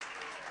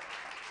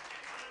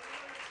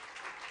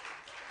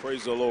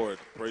Praise the Lord.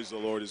 Praise the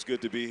Lord. It's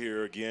good to be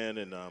here again.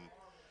 And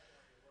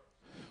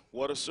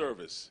what a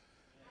service.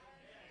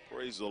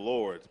 Praise the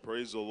Lord.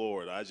 Praise the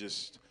Lord. I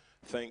just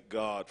thank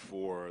God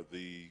for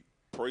the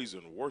praise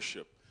and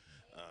worship.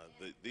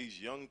 These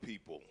young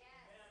people,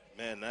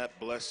 man, that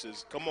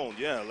blesses. Come on,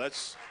 yeah,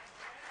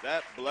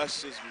 that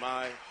blesses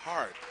my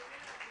heart.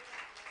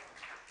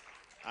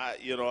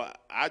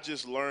 I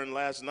just learned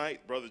last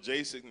night Brother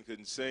Jason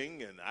can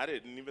sing, and I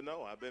didn't even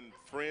know. I've been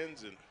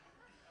friends,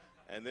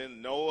 and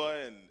then Noah,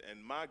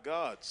 and my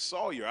God,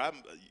 Sawyer. I'm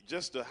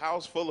just a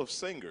house full of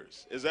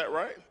singers. Is that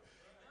right?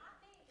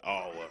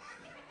 Oh, well.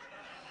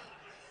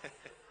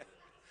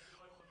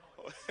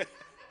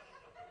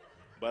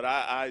 But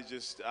I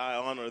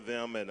honor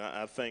them, and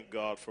I thank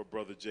God for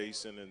Brother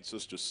Jason and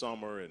Sister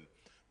Summer and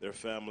their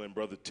family, and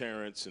Brother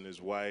Torrance and his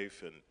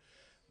wife, and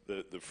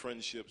the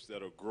friendships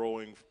that are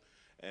growing.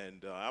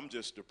 And I'm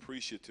just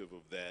appreciative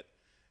of that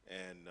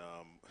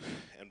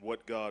and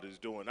what God is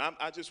doing.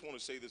 I just want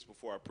to say this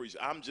before I preach.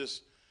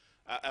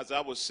 As I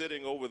was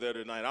sitting over there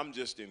tonight, I'm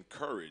just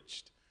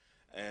encouraged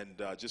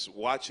and just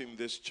watching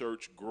this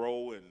church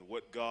grow and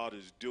what God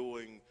is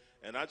doing.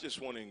 And I just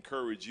want to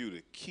encourage you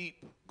to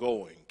keep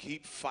going,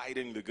 keep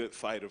fighting the good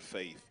fight of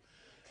faith.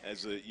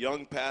 As a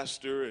young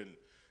pastor and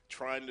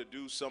trying to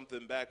do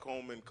something back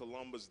home in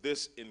Columbus,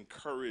 this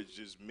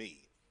encourages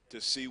me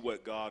to see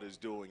what God is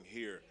doing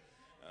here.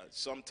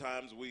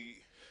 Sometimes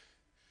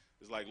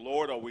it's like,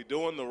 Lord, are we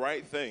doing the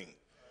right thing?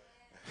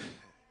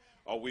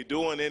 Are we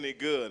doing any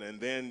good? And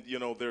then,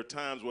 there are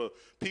times where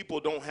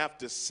people don't have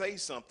to say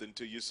something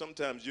to you.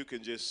 Sometimes you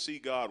can just see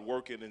God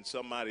working in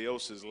somebody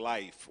else's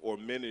life or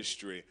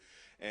ministry,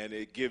 and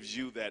it gives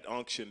you that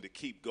unction to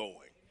keep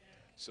going.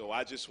 So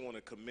I just want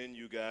to commend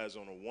you guys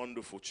on a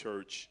wonderful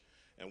church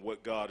and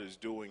what God is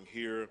doing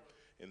here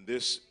in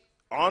this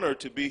honor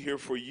to be here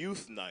for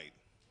Youth Night.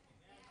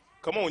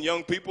 Come on,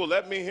 young people,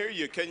 let me hear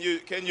you. Can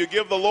you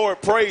give the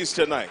Lord praise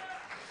tonight?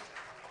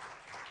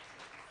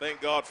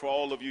 Thank God for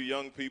all of you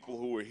young people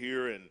who are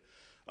here, and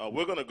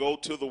we're going to go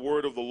to the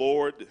word of the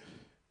Lord,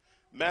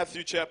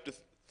 Matthew chapter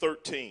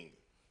 13.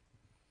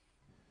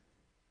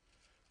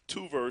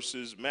 2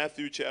 verses,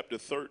 Matthew chapter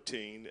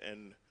 13,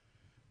 and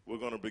we're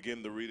going to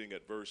begin the reading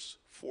at verse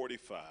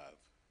 45.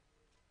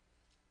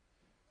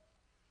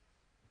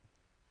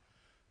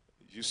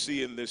 You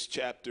see in this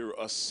chapter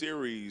a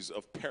series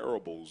of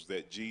parables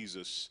that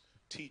Jesus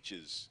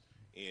teaches,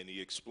 and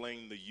he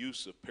explained the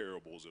use of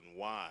parables and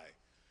why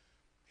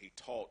he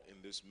taught in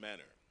this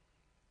manner.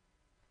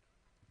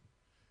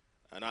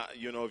 And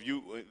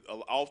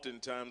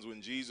oftentimes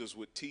when Jesus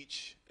would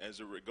teach as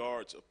it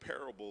regards a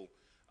parable,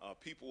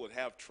 people would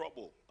have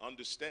trouble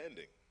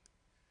understanding.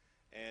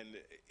 And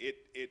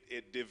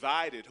it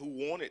divided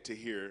who wanted to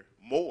hear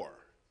more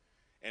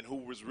and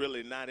who was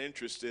really not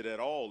interested at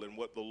all in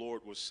what the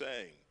Lord was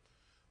saying.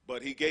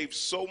 But he gave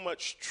so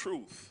much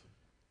truth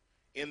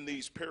in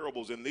these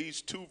parables. In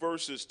these 2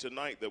 verses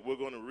tonight that we're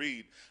going to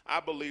read, I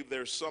believe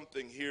there's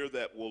something here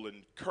that will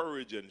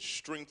encourage and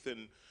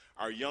strengthen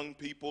our young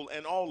people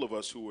and all of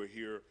us who are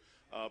here.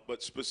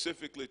 But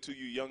specifically to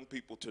you young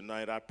people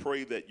tonight, I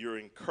pray that you're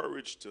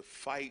encouraged to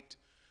fight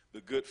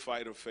the good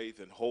fight of faith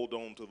and hold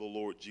on to the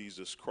Lord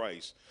Jesus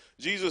Christ.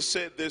 Jesus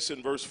said this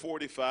in verse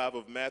 45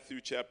 of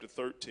Matthew chapter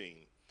 13.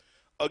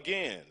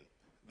 Again,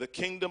 the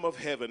kingdom of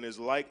heaven is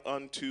like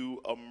unto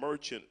a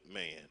merchant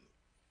man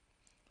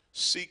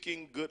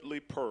seeking goodly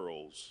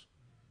pearls,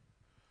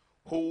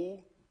 who,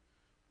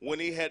 when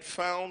he had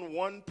found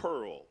one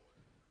pearl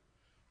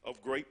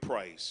of great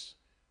price,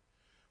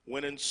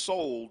 went and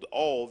sold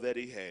all that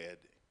he had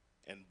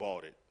and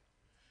bought it.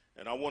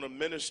 And I want to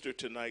minister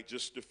tonight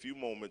just a few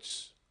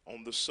moments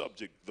on the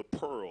subject, the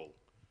pearl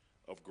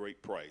of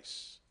great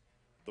price.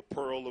 The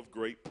pearl of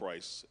great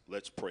price.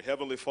 Let's pray.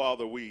 Heavenly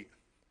Father, we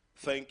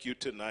thank you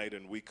tonight,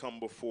 and we come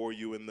before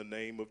you in the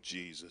name of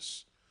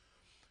Jesus.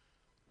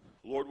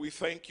 Lord, we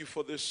thank you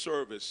for this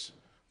service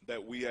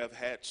that we have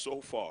had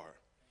so far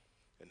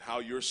and how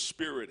your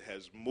spirit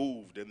has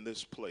moved in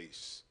this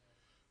place.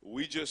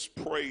 We just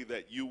pray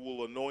that you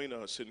will anoint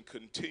us and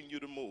continue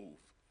to move.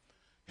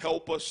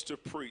 Help us to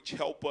preach.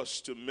 Help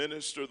us to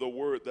minister the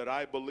word that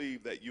I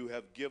believe that you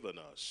have given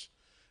us,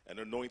 and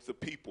anoint the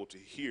people to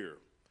hear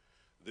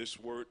this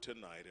word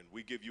tonight. And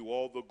we give you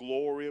all the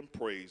glory and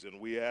praise, and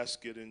we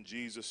ask it in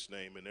Jesus'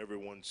 name. And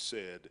everyone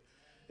said,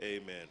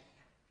 amen.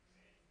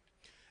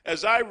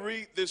 As I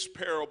read this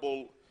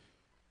parable,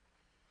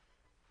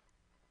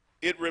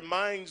 it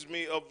reminds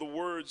me of the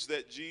words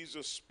that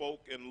Jesus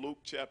spoke in Luke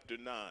chapter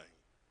 9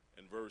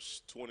 and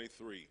verse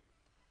 23,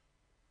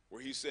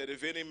 where he said,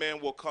 if any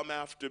man will come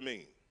after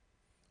me,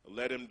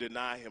 let him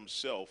deny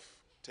himself,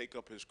 take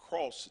up his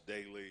cross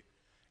daily,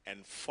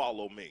 and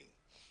follow me.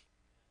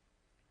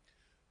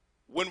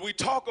 When we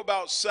talk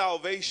about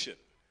salvation,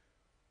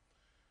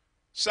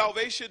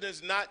 salvation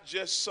is not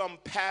just some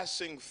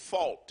passing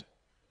thought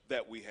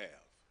that we have.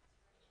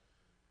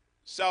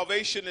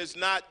 Salvation is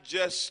not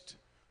just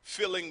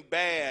feeling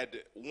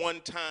bad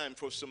one time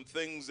for some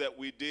things that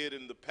we did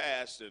in the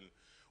past, and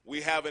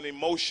we have an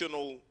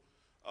emotional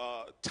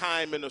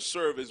time in a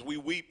service. We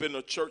weep in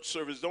a church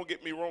service. Don't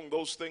get me wrong,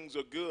 those things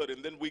are good.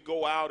 And then we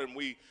go out and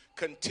we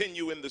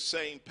continue in the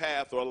same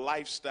path or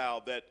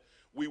lifestyle that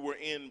we were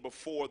in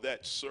before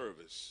that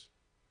service.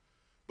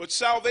 But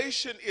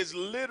salvation is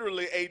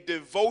literally a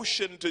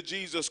devotion to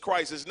Jesus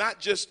Christ. It's not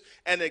just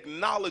an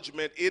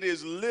acknowledgement. It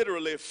is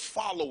literally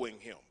following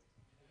him.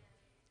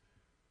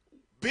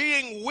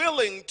 Being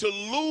willing to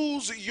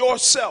lose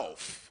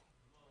yourself.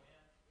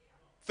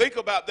 Think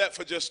about that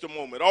for just a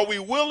moment. Are we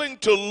willing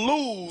to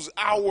lose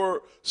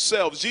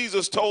ourselves?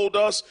 Jesus told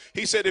us,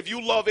 he said, if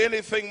you love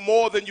anything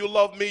more than you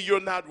love me,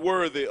 you're not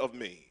worthy of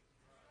me.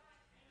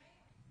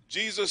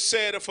 Jesus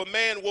said, if a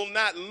man will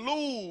not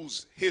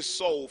lose his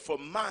soul for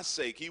my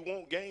sake, he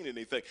won't gain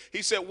anything.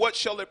 He said, what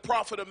shall it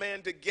profit a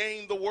man to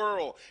gain the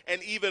world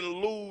and even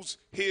lose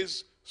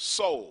his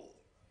soul?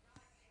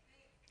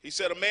 He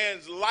said, a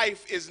man's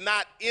life is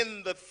not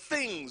in the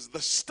things,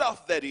 the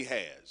stuff that he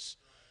has.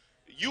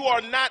 You are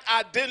not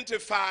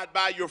identified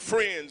by your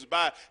friends,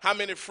 by how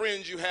many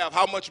friends you have,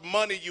 how much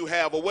money you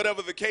have, or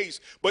whatever the case.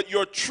 But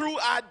your true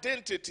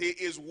identity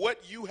is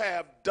what you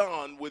have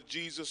done with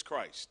Jesus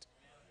Christ.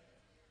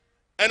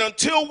 And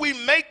until we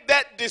make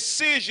that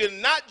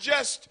decision, not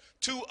just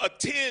to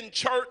attend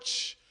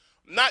church,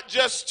 not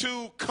just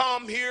to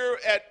come here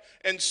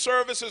and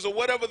services or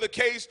whatever the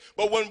case,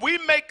 but when we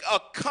make a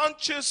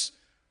conscious,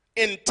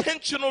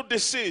 intentional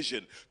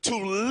decision to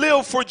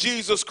live for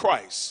Jesus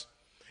Christ,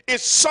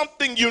 it's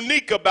something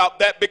unique about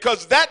that,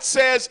 because that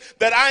says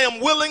that I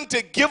am willing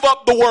to give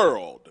up the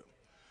world.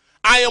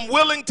 I am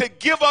willing to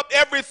give up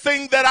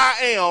everything that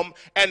I am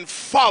and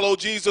follow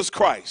Jesus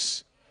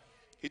Christ.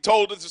 He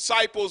told his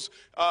disciples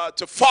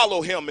to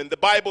follow him, and the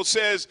Bible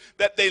says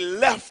that they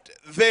left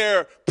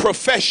their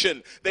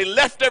profession. They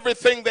left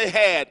everything they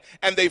had,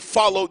 and they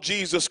followed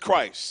Jesus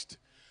Christ.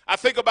 I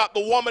think about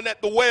the woman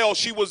at the well.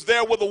 She was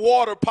there with a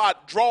water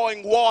pot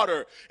drawing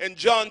water in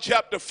John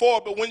chapter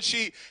 4. But when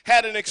she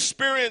had an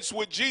experience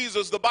with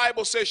Jesus, the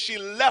Bible says she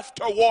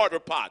left her water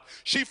pot.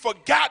 She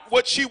forgot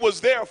what she was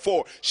there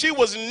for. She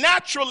was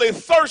naturally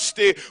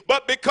thirsty,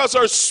 but because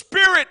her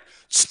spirit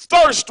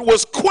thirst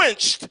was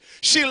quenched,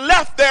 she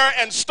left there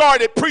and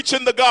started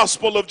preaching the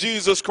gospel of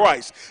Jesus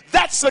Christ.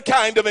 That's the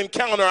kind of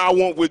encounter I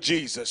want with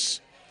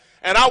Jesus.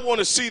 And I want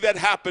to see that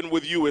happen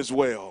with you as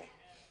well.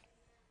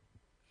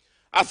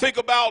 I think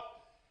about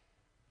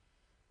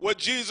what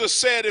Jesus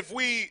said, if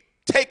we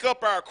take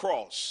up our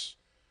cross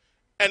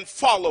and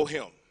follow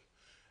him.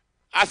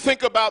 I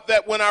think about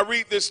that when I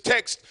read this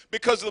text,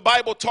 because the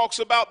Bible talks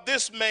about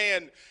this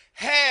man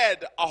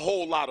had a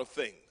whole lot of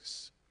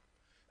things.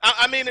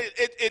 I mean,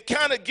 it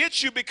kind of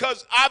gets you,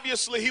 because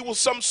obviously he was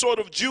some sort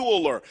of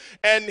jeweler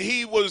and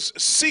he was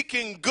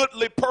seeking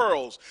goodly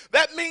pearls.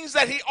 That means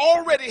that he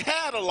already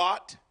had a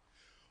lot,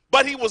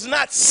 but he was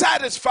not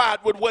satisfied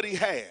with what he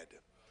had.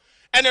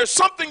 And there's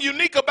something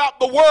unique about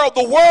the world.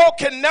 The world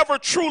can never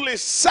truly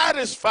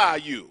satisfy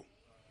you.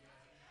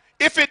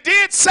 If it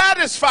did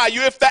satisfy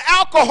you, if the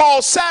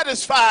alcohol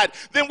satisfied,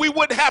 then we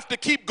wouldn't have to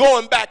keep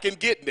going back and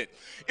getting it.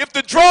 If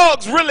the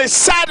drugs really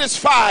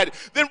satisfied,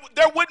 then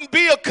there wouldn't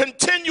be a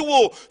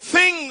continual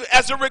thing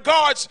as it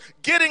regards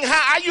getting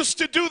high. I used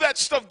to do that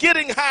stuff,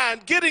 getting high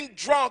and getting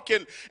drunk,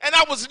 and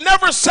I was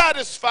never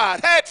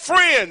satisfied. Had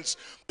friends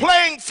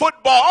playing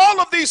football.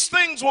 All of these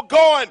things were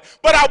going,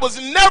 but I was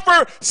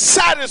never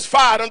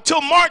satisfied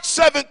until March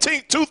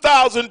 17,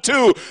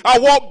 2002. I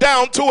walked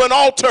down to an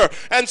altar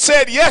and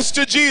said yes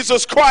to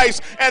Jesus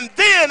Christ, and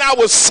then I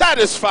was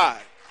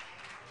satisfied.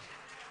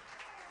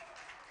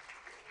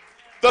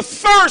 The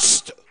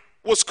thirst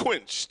was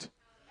quenched.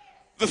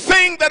 The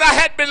thing that I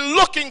had been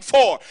looking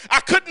for, I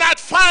could not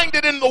find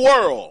it in the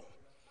world.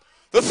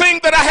 The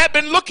thing that I had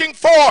been looking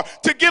for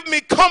to give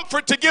me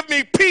comfort, to give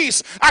me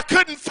peace, I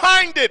couldn't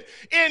find it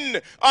in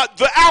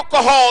the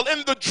alcohol,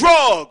 in the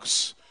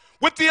drugs,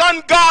 with the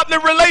ungodly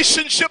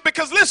relationship.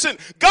 Because listen,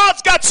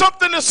 God's got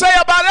something to say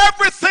about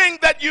everything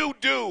that you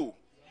do.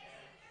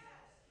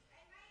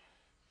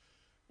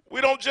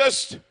 We don't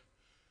just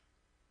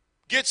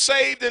get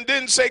saved and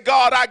then say,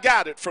 God, I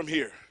got it from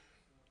here.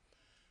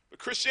 But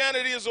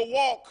Christianity is a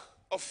walk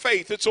of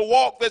faith. It's a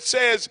walk that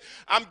says,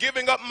 I'm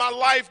giving up my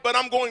life, but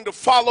I'm going to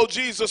follow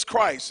Jesus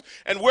Christ.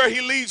 And where he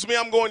leads me,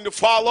 I'm going to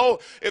follow.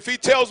 If he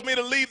tells me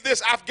to leave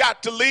this, I've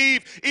got to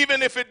leave,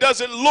 even if it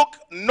doesn't look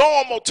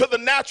normal to the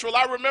natural.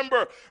 I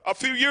remember a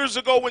few years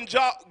ago when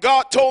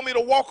God told me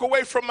to walk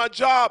away from my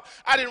job,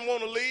 I didn't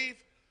want to leave,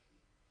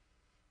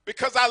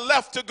 because I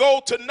left to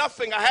go to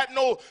nothing. I had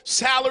no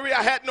salary.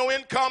 I had no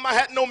income. I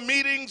had no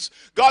meetings.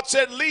 God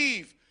said,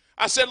 leave.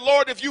 I said,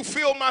 Lord, if you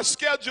fill my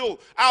schedule,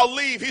 I'll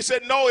leave. He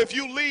said, no, if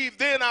you leave,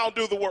 then I'll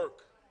do the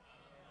work.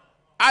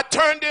 I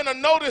turned in a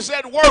notice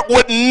at work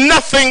with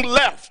nothing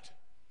left.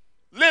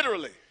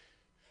 Literally.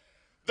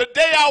 The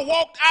day I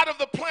walked out of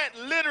the plant,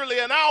 literally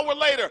an hour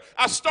later,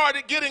 I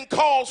started getting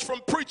calls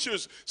from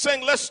preachers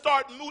saying, let's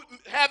start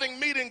having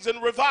meetings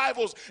and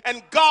revivals.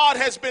 And God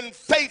has been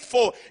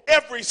faithful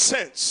ever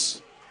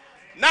since.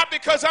 Not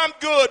because I'm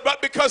good,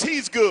 but because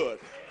he's good.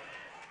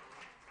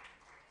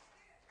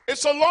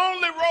 It's a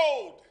lonely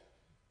road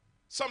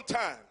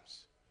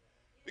sometimes.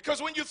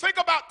 Because when you think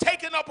about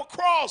taking up a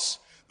cross,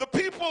 the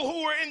people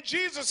who were in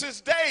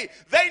Jesus' day,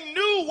 they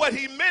knew what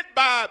he meant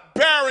by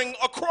bearing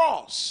a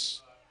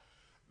cross.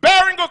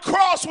 Bearing a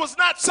cross was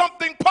not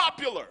something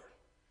popular.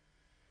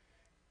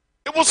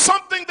 It was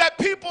something that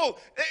people,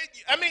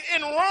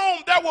 in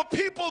Rome, there were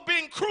people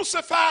being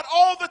crucified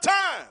all the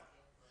time.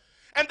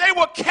 And they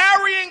were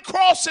carrying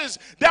crosses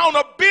down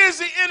a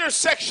busy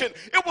intersection.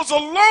 It was a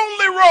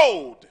lonely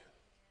road.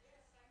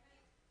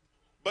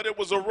 But it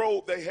was a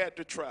road they had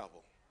to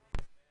travel.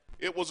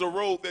 It was a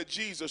road that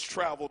Jesus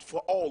traveled for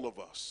all of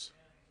us.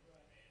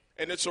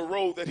 And it's a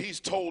road that he's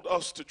told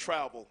us to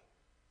travel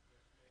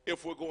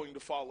if we're going to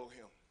follow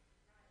him.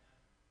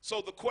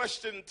 So the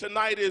question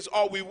tonight is,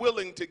 are we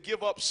willing to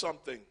give up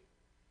something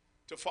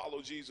to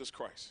follow Jesus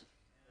Christ?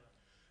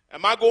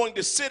 Am I going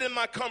to sit in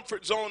my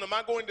comfort zone? Am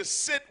I going to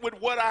sit with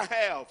what I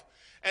have?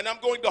 And I'm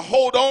going to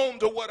hold on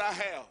to what I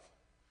have?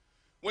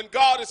 When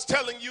God is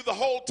telling you the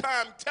whole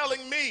time,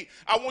 telling me,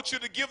 I want you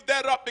to give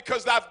that up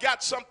because I've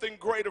got something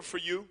greater for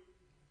you.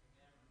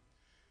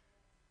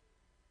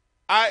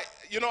 I'll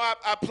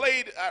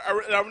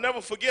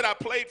never forget, I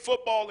played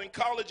football in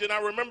college, and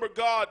I remember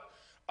God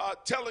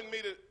telling me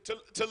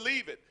to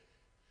leave it.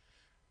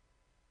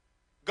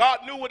 God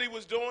knew what he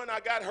was doing. I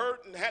got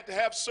hurt and had to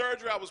have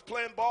surgery. I was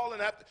playing ball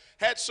and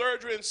had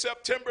surgery in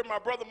September. My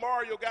brother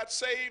Mario got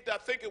saved. I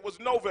think it was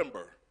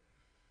November.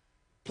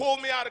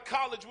 Pulled me out of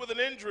college with an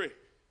injury.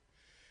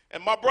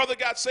 And my brother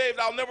got saved.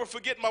 I'll never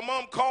forget, my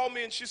mom called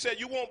me and she said,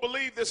 "You won't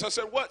believe this." I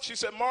said, "What?" She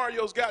said,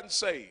 "Mario's gotten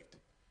saved."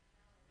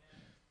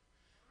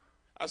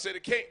 I said,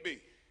 "It can't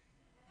be.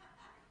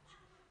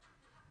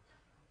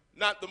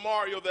 Not the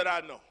Mario that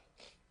I know."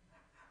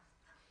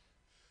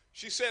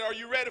 She said, "Are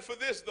you ready for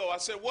this, though?" I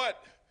said,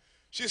 "What?"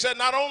 She said,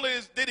 "Not only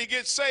did he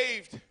get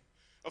saved,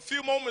 a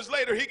few moments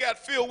later, he got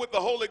filled with the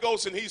Holy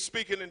Ghost and he's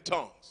speaking in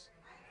tongues."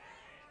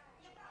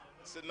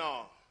 I said,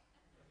 "No."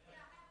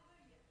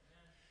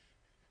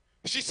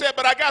 She said,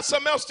 "But I got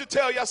something else to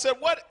tell you." I said,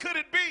 "What could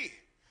it be?"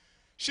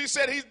 She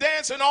said, "He's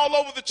dancing all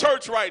over the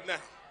church right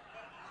now."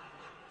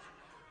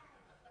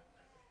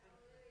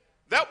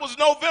 That was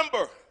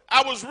November.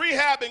 I was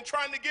rehabbing,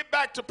 trying to get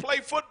back to play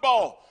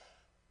football.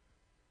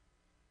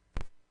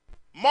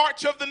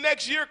 March of the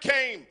next year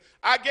came.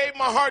 I gave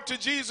my heart to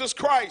Jesus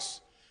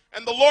Christ.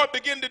 And the Lord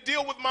began to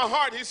deal with my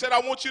heart. He said, "I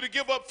want you to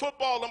give up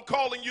football. I'm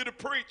calling you to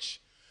preach."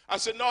 I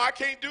said, "No, I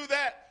can't do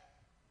that."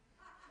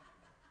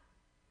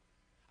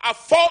 I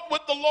fought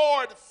with the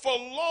Lord for a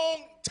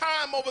long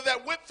time over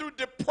that, went through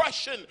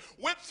depression,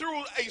 went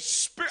through a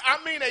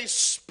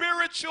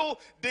spiritual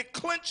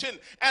declension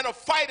and a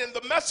fight. And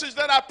the message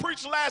that I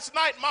preached last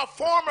night, my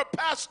former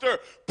pastor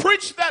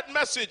preached that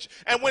message.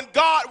 And when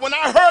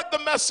I heard the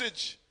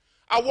message,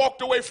 I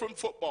walked away from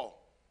football.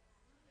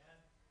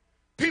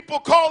 People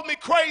called me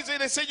crazy.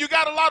 They said, "You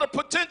got a lot of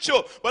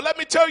potential." But let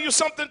me tell you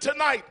something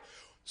tonight.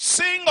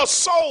 Seeing a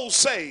soul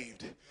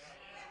saved,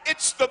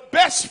 it's the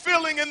best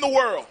feeling in the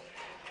world.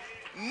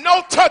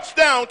 No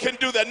touchdown can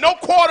do that. No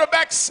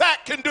quarterback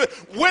sack can do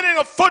it. Winning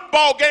a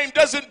football game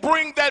doesn't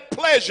bring that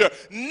pleasure.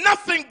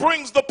 Nothing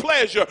brings the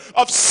pleasure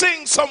of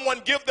seeing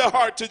someone give their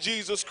heart to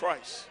Jesus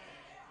Christ.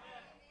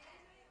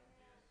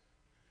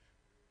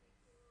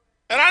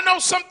 And I know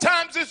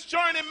sometimes this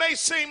journey may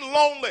seem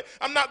lonely.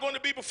 I'm not going to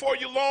be before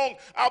you long.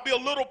 I'll be a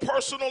little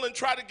personal and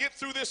try to get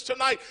through this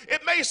tonight.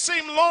 It may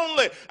seem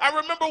lonely. I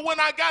remember when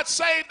I got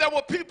saved, there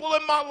were people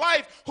in my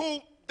life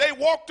who they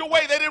walked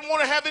away. They didn't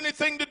want to have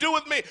anything to do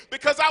with me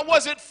because I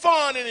wasn't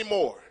fun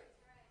anymore.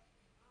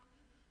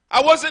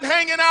 I wasn't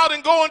hanging out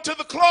and going to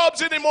the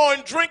clubs anymore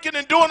and drinking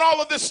and doing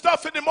all of this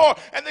stuff anymore.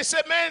 And they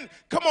said, "Man,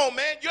 come on,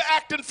 man, you're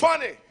acting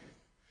funny."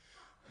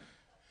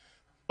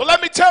 But let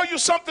me tell you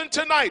something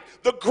tonight.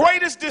 The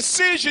greatest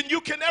decision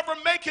you can ever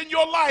make in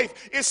your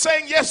life is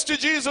saying yes to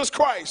Jesus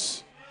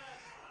Christ.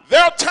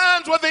 There are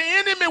times where the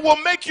enemy will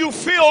make you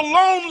feel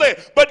lonely,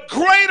 but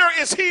greater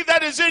is he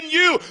that is in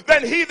you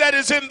than he that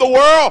is in the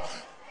world.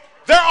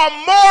 There are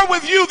more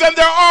with you than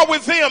there are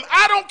with him.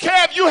 I don't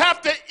care if you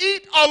have to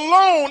eat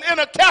alone in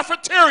a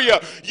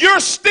cafeteria. You're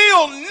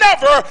still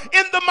never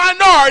in the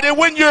minority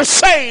when you're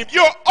saved.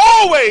 You're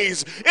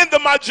always in the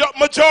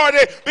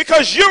majority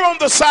because you're on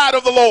the side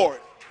of the Lord.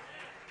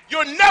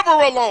 You're never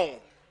alone.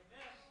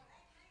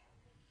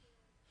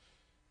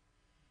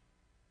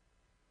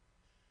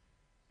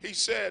 He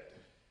said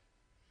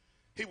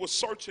he was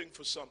searching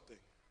for something.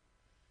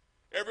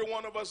 Every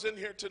one of us in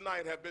here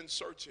tonight have been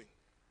searching.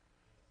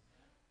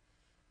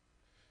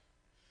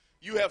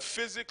 You have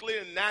physically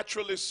and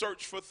naturally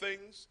searched for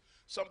things.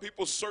 Some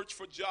people search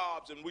for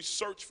jobs, and we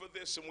search for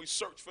this and we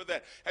search for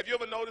that. Have you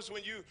ever noticed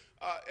when you,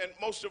 and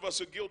most of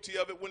us are guilty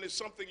of it, when it's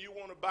something you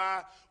want to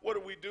buy, what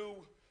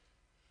do?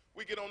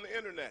 We get on the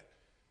internet.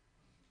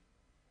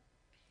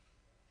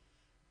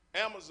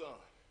 Amazon.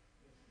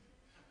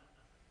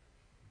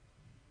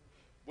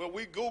 Well,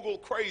 we Google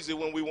crazy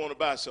when we want to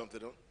buy something,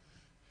 huh?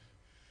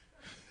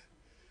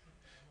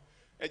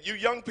 And you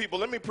young people,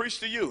 let me preach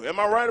to you. Am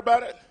I right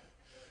about it?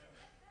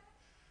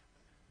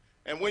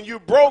 And when you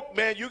broke,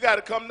 man, you got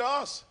to come to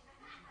us.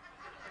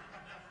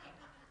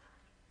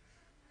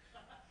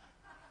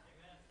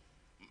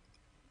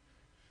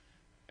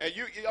 And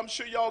I'm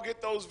sure y'all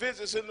get those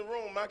visits in the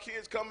room. My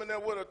kids come in there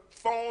with a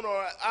phone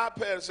or an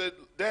iPad and say,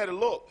 Daddy,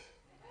 look,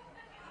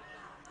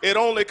 it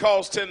only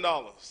costs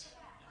 $10.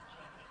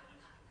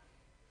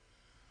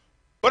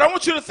 But I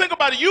want you to think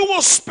about it. You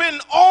will spend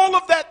all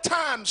of that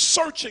time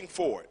searching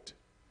for it.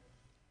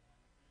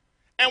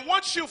 And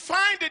once you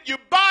find it, you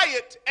buy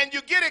it and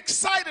you get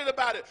excited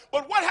about it.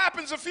 But what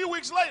happens a few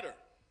weeks later?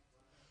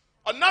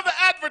 Another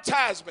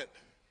advertisement.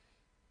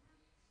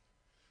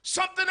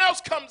 Something else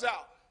comes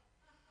out.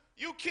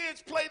 You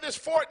kids play this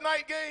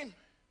Fortnite game?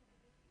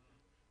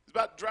 It's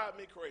about to drive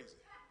me crazy.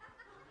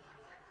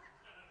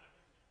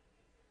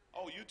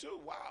 Oh, you too?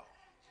 Wow.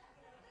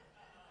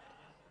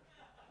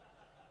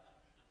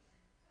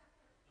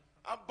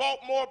 I bought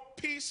more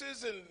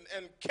pieces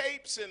and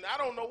capes and I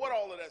don't know what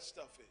all of that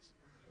stuff is.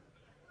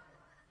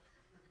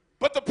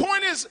 But the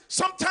point is,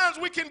 sometimes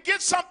we can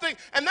get something,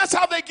 and that's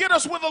how they get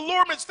us with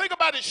allurements. Think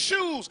about it,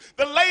 shoes.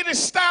 The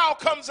latest style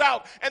comes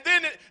out, and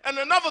then in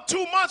another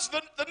 2 months,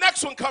 the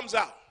next one comes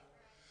out.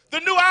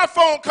 The new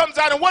iPhone comes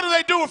out, and what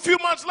do? A few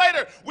months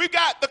later, we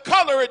got the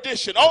color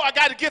edition. Oh, I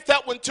got to get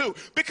that one too.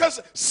 Because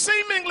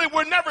seemingly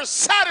we're never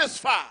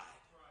satisfied.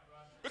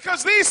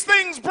 Because these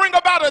things bring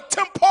about a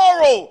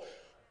temporal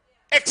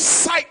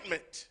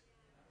excitement.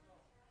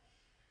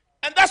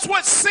 And that's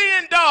what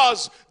sin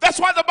does. That's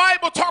why the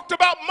Bible talked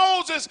about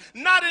Moses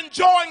not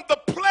enjoying the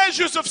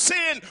pleasures of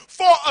sin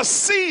for a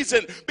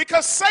season.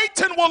 Because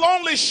Satan will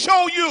only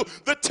show you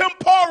the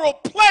temporal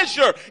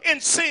pleasure in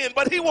sin,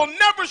 but he will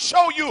never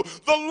show you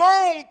the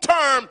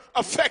long-term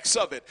effects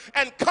of it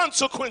and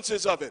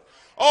consequences of it.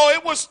 Oh,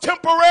 it was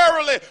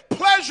temporarily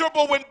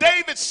pleasurable when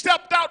David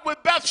stepped out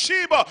with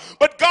Bathsheba,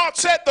 but God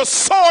said the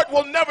sword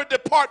will never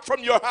depart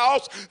from your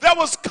house. There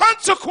was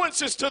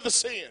consequences to the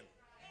sin.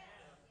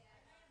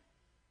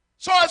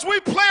 So as we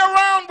play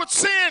around with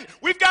sin,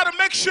 we've got to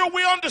make sure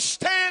we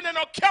understand and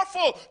are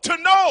careful to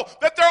know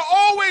that there are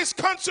always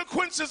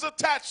consequences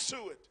attached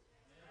to it.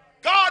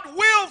 God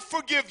will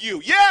forgive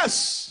you,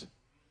 yes.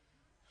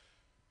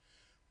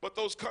 But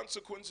those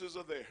consequences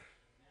are there.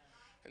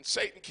 And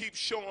Satan keeps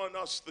showing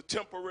us the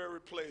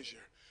temporary pleasure.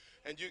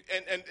 And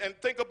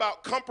think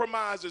about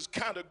compromise is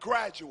kind of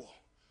gradual.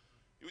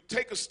 You would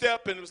take a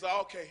step and it was like,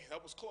 okay,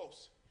 that was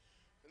close.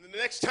 And the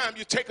next time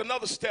you take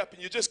another step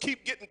and you just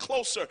keep getting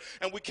closer,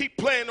 and we keep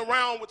playing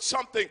around with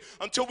something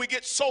until we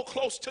get so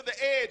close to the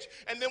edge,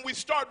 and then we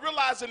start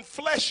realizing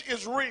flesh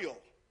is real.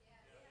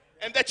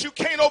 And that you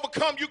can't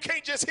overcome. You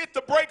can't just hit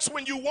the brakes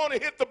when you want to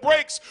hit the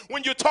brakes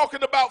when you're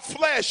talking about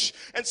flesh.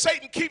 And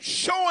Satan keeps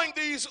showing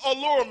these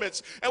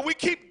allurements. And we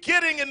keep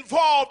getting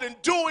involved in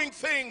doing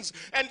things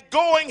and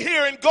going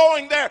here and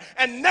going there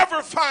and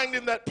never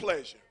finding that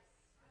pleasure.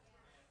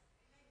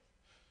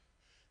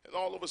 And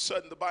all of a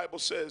sudden the Bible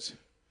says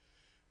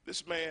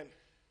this man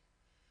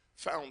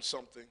found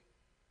something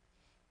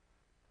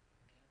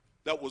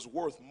that was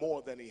worth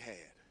more than he had.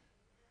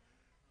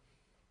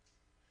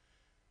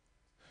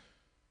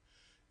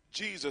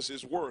 Jesus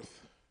is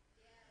worth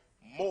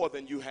more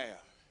than you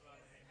have.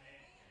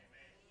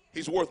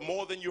 He's worth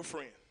more than your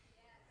friend.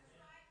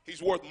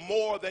 He's worth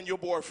more than your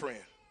boyfriend.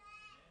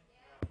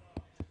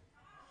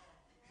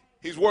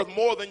 He's worth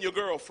more than your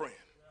girlfriend.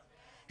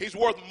 He's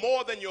worth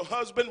more than your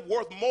husband,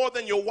 worth more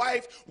than your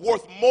wife,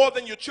 worth more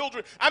than your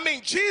children. I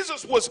mean,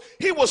 Jesus was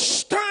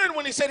stern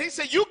when he said,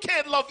 you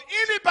can't love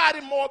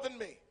anybody more than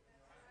me.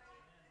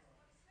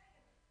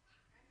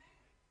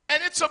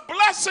 And it's a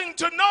blessing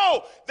to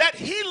know that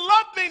he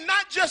loved me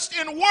not just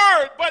in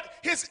word, but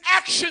his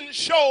action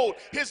showed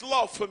his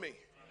love for me.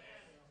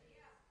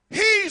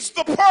 He's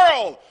the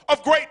pearl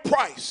of great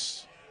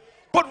price.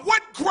 But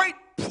what great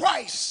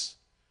price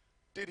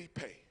did he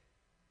pay?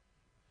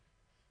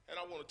 And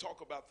I want to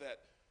talk about that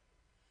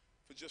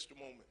for just a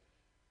moment.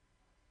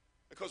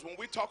 Because when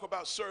we talk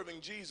about serving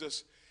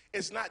Jesus,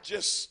 it's not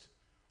just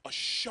a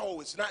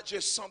show. It's not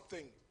just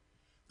something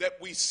that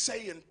we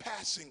say in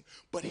passing,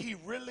 but he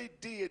really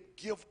did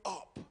give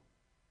up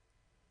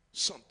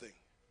something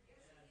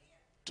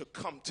to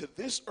come to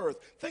this earth.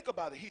 Think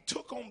about it. He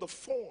took on the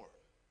form,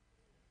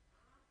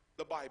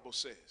 the Bible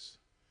says,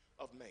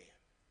 of man.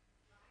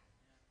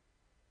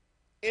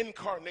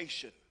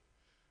 Incarnation.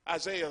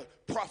 Isaiah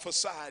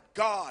prophesied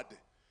God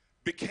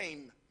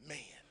became man.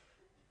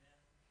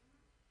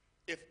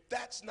 If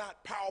that's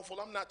not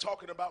powerful, I'm not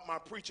talking about my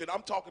preaching.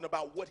 I'm talking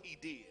about what he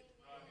did.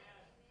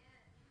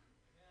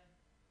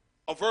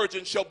 A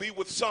virgin shall be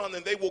with son,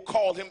 and they will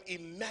call him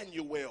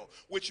Emmanuel,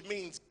 which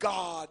means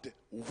God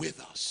with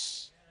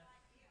us.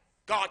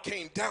 God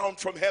came down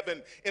from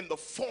heaven in the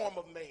form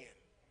of man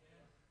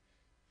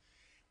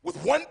with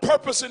one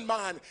purpose in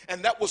mind,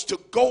 and that was to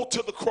go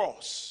to the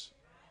cross.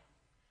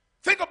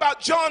 Think about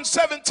John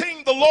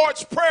 17, the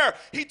Lord's Prayer.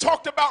 He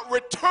talked about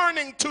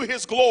returning to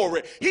his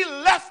glory. He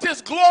left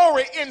his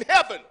glory in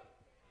heaven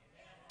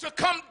to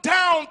come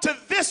down to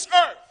this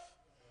earth,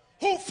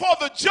 who for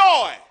the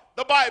joy,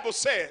 the Bible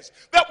says,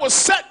 that was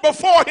set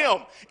before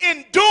him,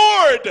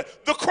 endured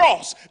the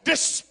cross,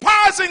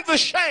 despising the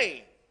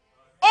shame,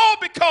 all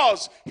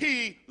because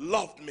he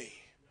loved me,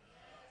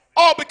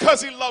 all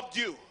because he loved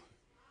you.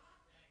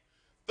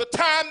 The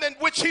time in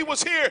which he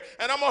was here,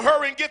 and I'm going to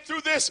hurry and get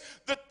through this,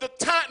 the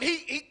time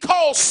he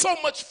caused so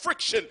much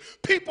friction.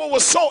 People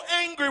were so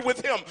angry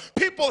with him.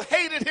 People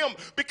hated him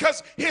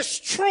because his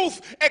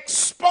truth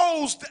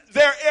exposed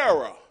their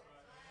error.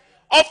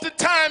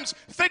 Oftentimes,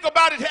 think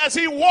about it, as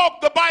he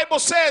walked, the Bible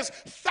says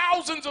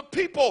thousands of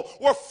people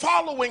were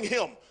following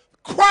him.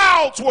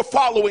 Crowds were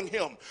following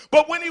him.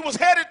 But when he was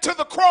headed to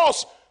the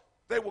cross,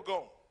 they were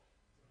gone.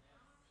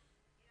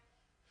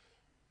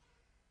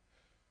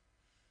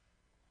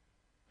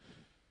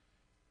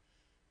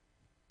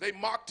 They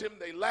mocked him.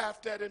 They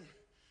laughed at him.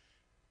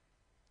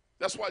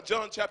 That's why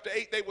John chapter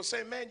 8, they were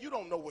saying, man, you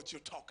don't know what you're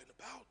talking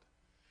about.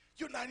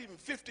 You're not even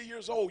 50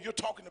 years old. You're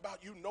talking about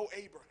you know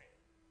Abraham.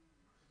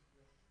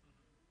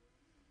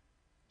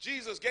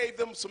 Jesus gave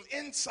them some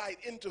insight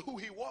into who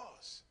he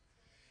was.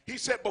 He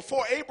said,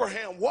 before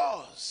Abraham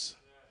was,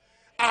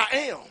 I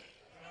am.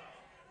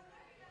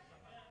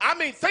 I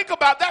mean, think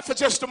about that for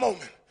just a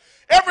moment.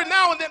 Every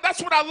now and then,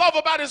 that's what I love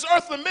about his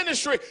earthly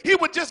ministry. He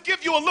would just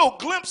give you a little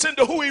glimpse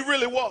into who he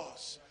really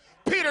was.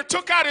 Peter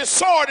took out his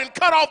sword and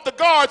cut off the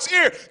guard's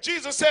ear.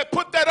 Jesus said,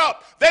 put that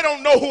up. They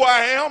don't know who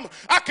I am.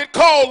 I could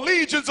call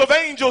legions of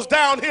angels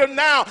down here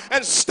now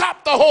and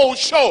stop the whole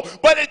show,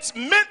 but it's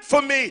meant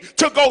for me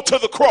to go to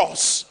the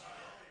cross.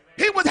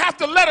 He would have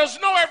to let us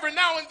know every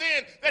now and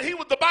then that he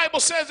was, the Bible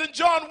says in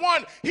John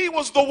 1, he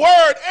was the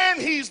Word and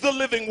he's the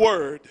living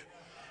Word.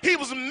 He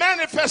was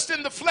manifest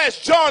in the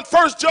flesh, 1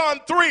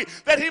 John 3,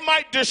 that he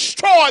might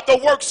destroy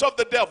the works of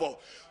the devil.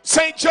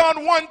 St. John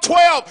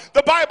 1:12,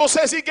 the Bible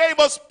says he gave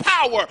us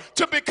power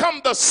to become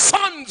the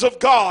sons of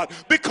God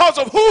because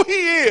of who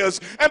he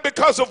is and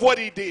because of what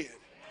he did.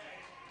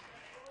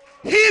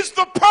 He's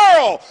the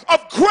pearl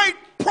of great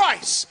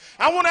price.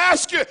 I want to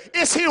ask you,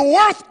 is he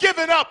worth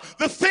giving up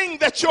the thing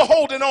that you're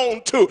holding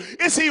on to?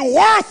 Is he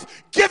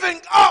worth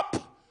giving up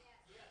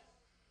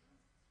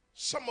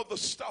some of the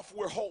stuff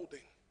we're holding?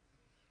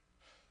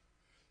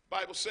 The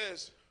Bible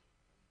says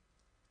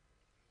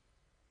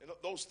in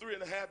those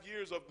 3.5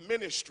 years of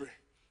ministry,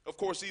 of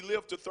course he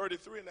lived to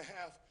 33.5.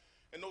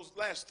 In those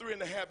last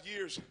 3.5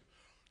 years,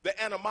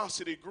 the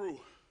animosity grew.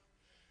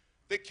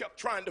 They kept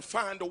trying to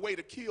find a way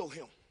to kill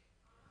him.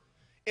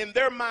 In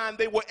their mind,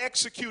 they were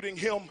executing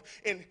him.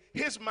 In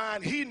his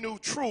mind, he knew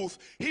truth.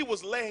 He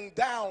was laying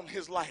down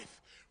his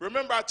life.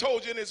 Remember, I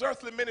told you in his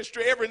earthly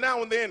ministry, every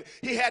now and then,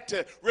 he had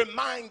to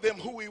remind them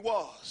who he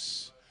was.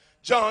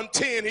 John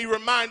 10, he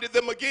reminded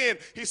them again.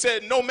 He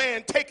said, no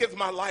man taketh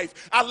my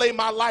life. I lay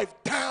my life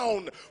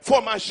down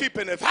for my sheep.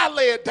 And if I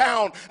lay it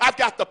down, I've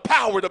got the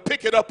power to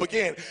pick it up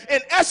again. In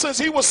essence,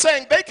 he was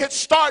saying they could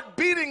start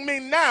beating me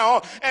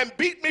now and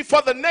beat me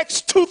for the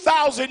next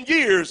 2,000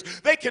 years.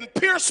 They can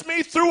pierce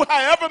me through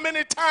however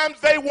many times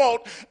they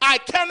want. I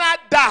cannot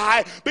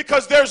die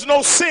because there's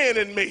no sin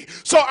in me.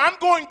 So I'm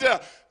going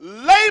to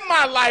lay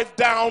my life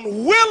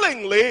down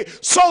willingly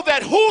so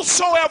that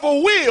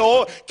whosoever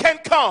will can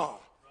come.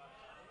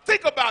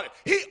 Think about it.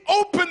 He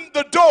opened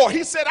the door.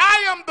 He said,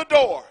 I am the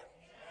door.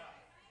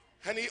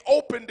 And he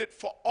opened it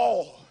for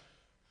all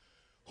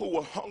who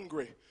were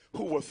hungry,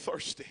 who were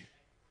thirsty.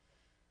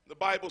 The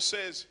Bible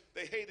says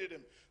they hated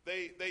him.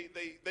 They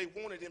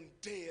wanted him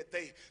dead.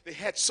 They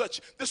had such,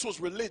 this was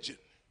religion.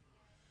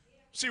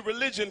 See,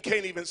 religion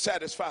can't even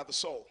satisfy the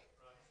soul.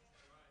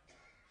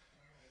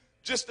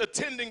 Just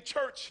attending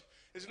church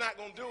is not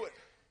going to do it.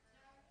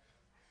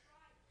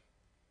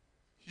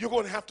 You're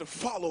going to have to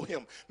follow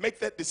him. Make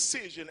that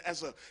decision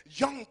as a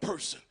young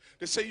person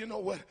to say, you know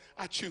what?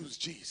 I choose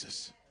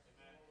Jesus.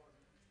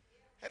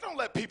 And don't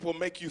let people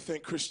make you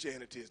think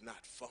Christianity is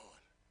not fun.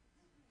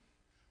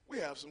 We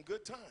have some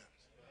good times.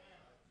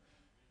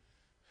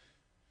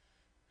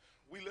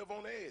 We live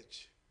on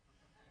edge.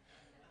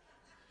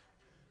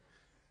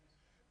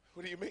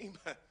 What do you mean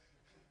by?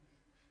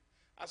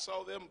 I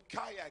saw them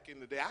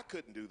kayaking today. I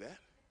couldn't do that.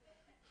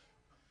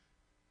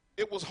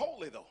 It was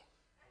holy though.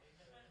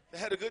 They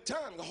had a good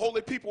time. The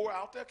holy people were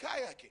out there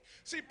kayaking.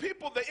 See,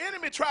 people, the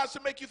enemy tries to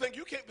make you think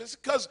you can't,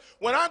 because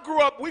when I grew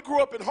up, we grew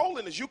up in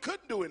holiness. You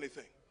couldn't do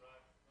anything.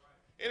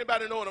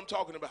 Anybody know what I'm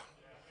talking about?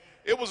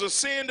 It was a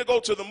sin to go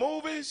to the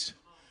movies.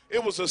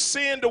 It was a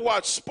sin to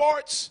watch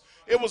sports.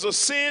 It was a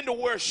sin to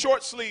wear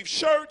short sleeve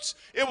shirts.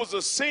 It was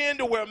a sin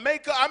to wear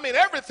makeup. I mean,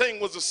 everything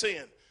was a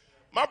sin.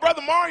 My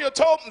brother Mario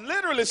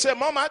literally said,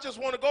 Mama, I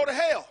just want to go to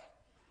hell.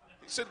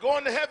 He said,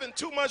 going to heaven,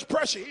 too much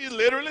pressure. He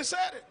literally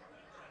said it.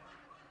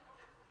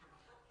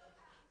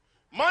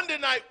 Monday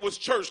night was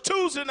church,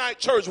 Tuesday night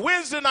church,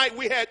 Wednesday night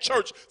we had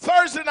church,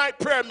 Thursday night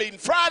prayer meeting,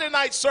 Friday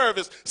night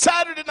service,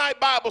 Saturday night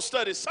Bible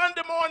study,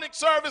 Sunday morning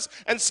service,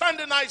 and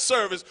Sunday night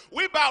service.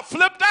 We about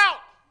flipped out.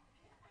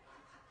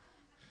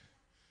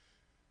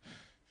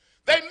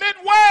 They meant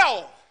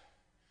well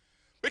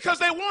because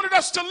they wanted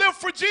us to live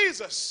for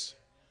Jesus.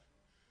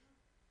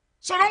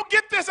 So don't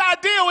get this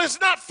idea,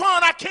 it's not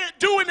fun, I can't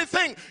do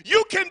anything.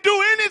 You can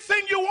do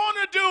anything you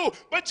want to do,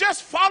 but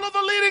just follow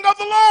the leading of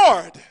the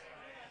Lord.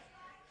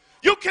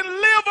 You can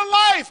live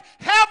a life,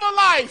 have a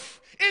life,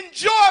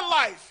 enjoy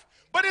life,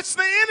 but it's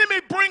the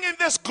enemy bringing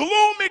this this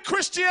gloomy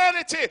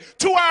Christianity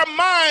to our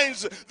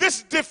minds,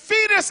 this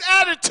defeatist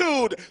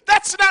attitude.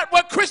 That's not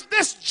what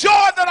this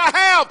joy that I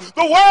have,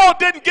 the world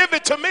didn't give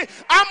it to me.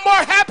 I'm more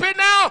happy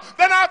now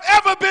than I've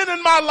ever been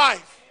in my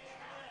life.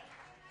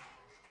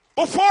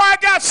 Before I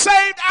got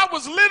saved, I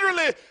was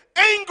literally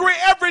angry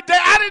every day.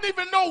 I didn't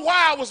even know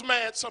why I was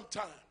mad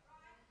sometimes.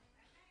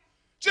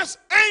 Just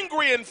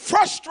angry and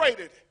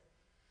frustrated.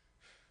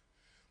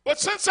 But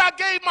since I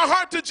gave my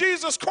heart to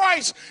Jesus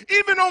Christ,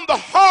 even on the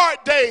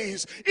hard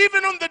days,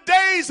 even on the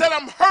days that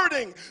I'm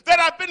hurting,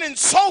 that I've been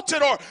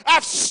insulted or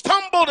I've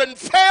stumbled and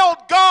failed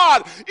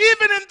God,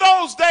 even in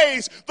those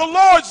days, the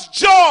Lord's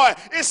joy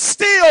is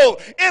still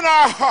in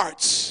our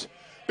hearts,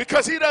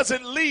 because he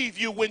doesn't leave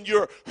you when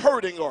you're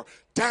hurting or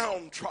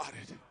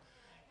downtrodden.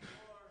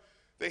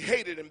 They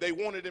hated him. They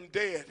wanted him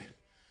dead.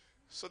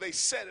 So they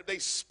said it, they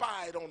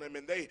spied on him,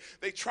 and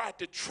they tried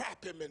to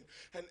trap him,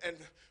 and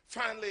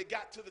finally it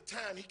got to the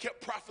time. He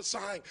kept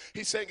prophesying.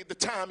 He's saying, the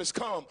time has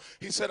come.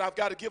 He said, I've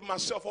got to give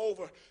myself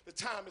over. The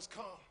time has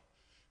come.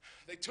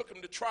 They took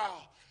him to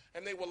trial,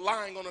 and they were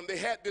lying on him. They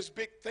had this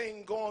big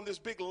thing going, this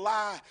big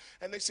lie,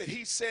 and they said,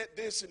 he said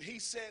this and he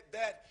said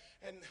that,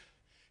 and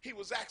he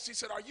was asked, he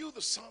said, are you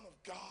the Son of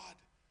God?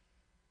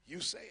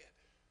 You say it.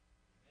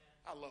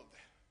 I love that.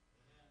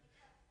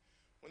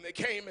 When they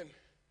came and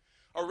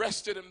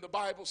arrested him, the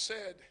Bible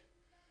said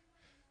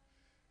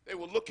they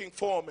were looking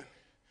for him, and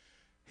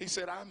he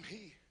said, I'm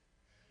he.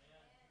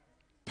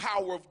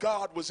 Power of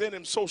God was in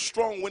him so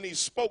strong when he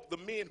spoke, the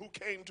men who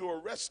came to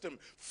arrest him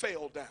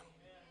fell down.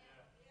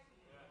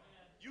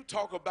 You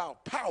talk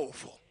about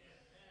powerful.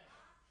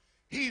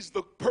 He's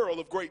the pearl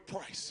of great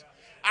price.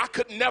 I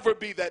could never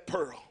be that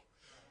pearl.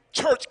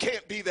 Church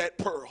can't be that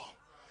pearl.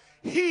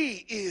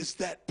 He is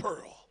that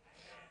pearl.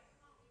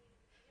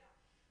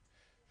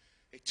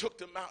 They took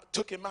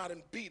him out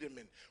and beat him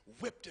and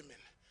whipped him,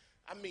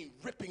 and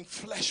ripping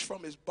flesh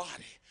from his body.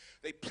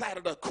 They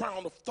platted a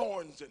crown of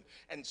thorns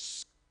and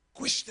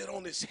squished it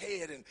on his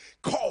head and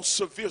caused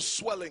severe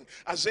swelling.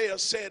 Isaiah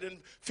said in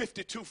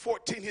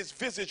 52:14, his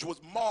visage was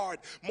marred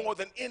more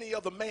than any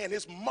other man.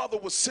 His mother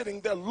was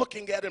sitting there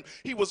looking at him.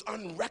 He was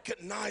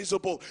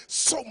unrecognizable.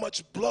 So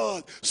much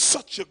blood,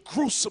 such a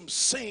gruesome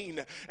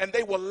scene. And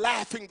they were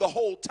laughing the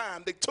whole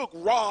time. They took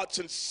rods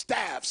and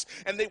staffs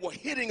and they were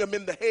hitting him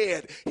in the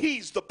head.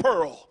 He's the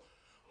pearl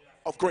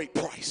of great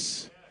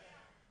price.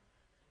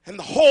 And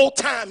the whole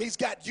time he's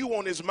got you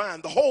on his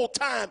mind. The whole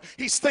time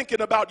he's thinking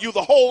about you.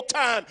 The whole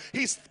time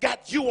he's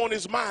got you on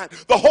his mind.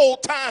 The whole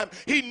time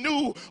he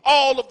knew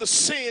all of the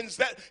sins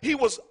that he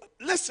was.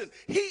 Listen,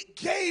 he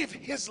gave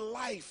his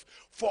life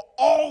for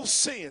all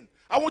sin.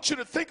 I want you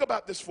to think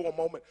about this for a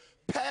moment.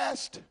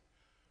 Past,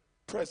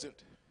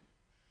 present,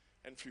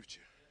 and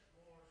future.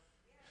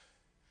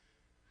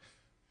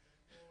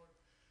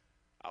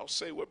 I'll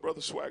say what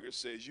Brother Swagger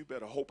says. You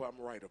better hope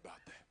I'm right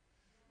about that.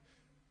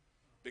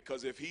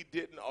 Because if he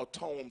didn't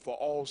atone for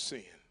all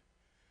sin,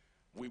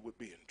 we would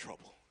be in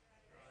trouble.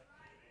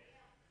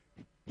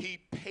 He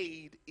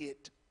paid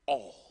it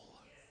all.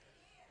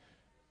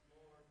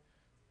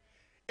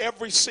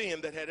 Every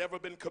sin that had ever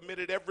been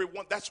committed, every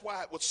one. That's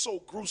why it was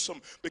so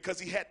gruesome, because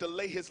he had to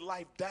lay his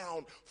life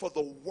down for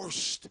the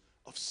worst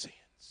of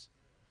sins,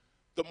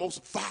 the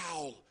most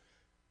vile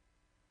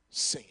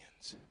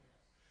sins.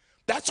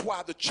 That's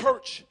why the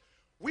church,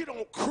 we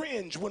don't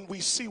cringe when we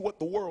see what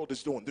the world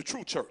is doing, the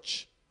true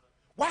church.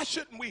 Why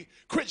shouldn't we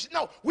cringe?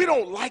 No, we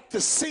don't like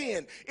the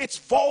sin. It's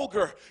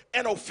vulgar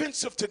and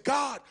offensive to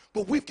God,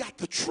 but we've got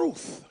the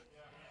truth.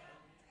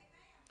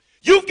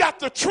 You've got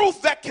the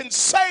truth that can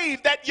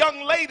save that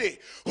young lady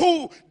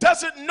who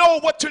doesn't know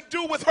what to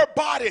do with her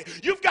body.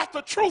 You've got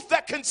the truth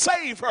that can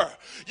save her.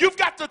 You've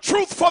got the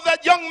truth for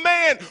that young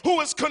man who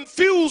is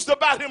confused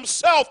about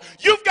himself.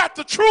 You've got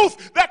the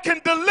truth that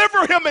can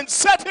deliver him and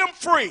set him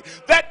free.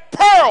 That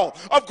pearl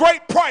of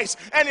great price.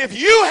 And if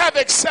you have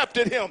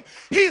accepted him,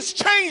 he's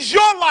changed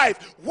your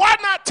life. Why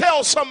not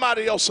tell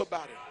somebody else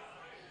about it?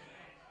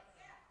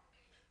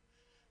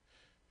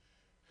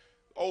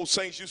 Old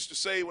saints used to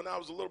say when I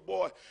was a little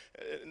boy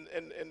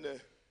in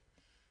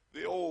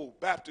the old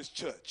Baptist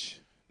church,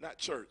 not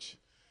church,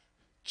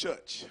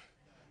 church.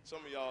 Some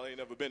of y'all ain't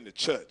never been to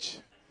church.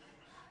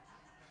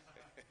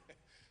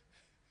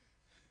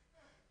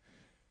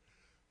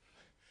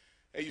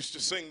 They used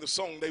to sing the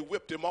song, they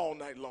whipped him all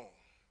night long.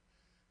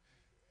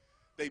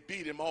 They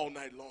beat him all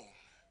night long.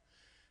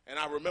 And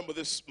I remember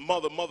this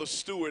Mother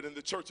Stewart in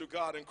the Church of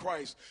God in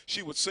Christ,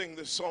 she would sing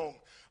this song,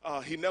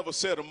 he never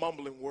said a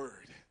mumbling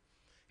word.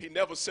 He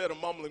never said a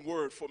mumbling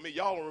word for me.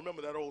 Y'all don't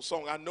remember that old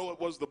song, I know it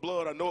was the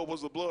blood, I know it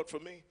was the blood for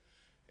me.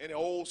 Any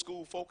old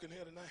school folk in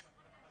here tonight?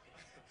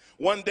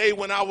 One day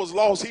when I was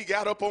lost, he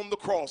got up on the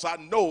cross. I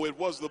know it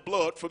was the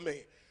blood for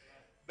me.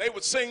 They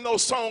would sing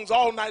those songs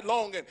all night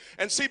long.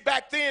 And see,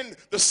 back then,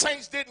 the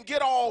saints didn't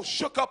get all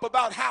shook up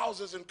about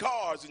houses and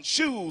cars and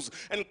shoes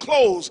and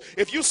clothes.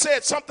 If you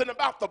said something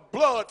about the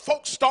blood,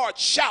 folks started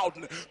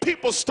shouting.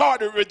 People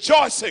started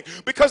rejoicing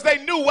because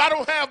they knew I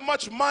don't have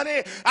much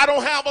money. I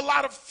don't have a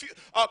lot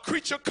of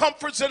creature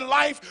comforts in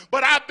life,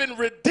 but I've been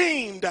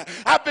redeemed.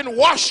 I've been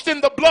washed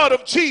in the blood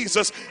of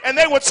Jesus. And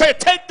they would say,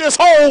 take this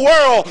whole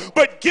world,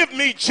 but give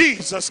me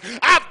Jesus.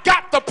 I've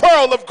got the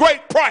pearl of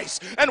great price.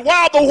 And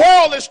while the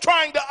world is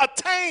trying to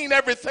attain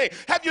everything,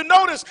 have you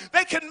noticed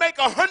they can make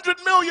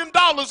 $100 million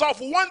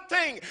off one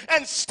thing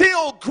and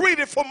still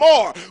greedy for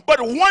more? But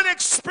one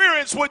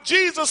experience with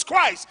Jesus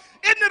Christ,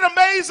 isn't it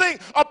amazing?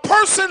 A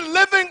person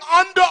living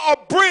under a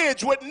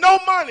bridge with no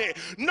money,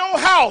 no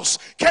house,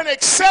 can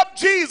accept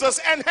Jesus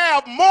and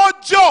have more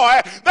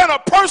joy than a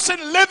person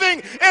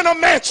living in a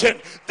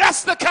mansion.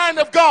 That's the kind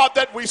of God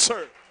that we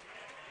serve.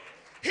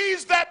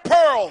 He's that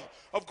pearl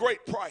of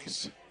great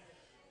price.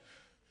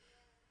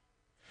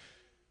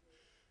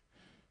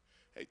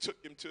 They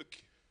took him to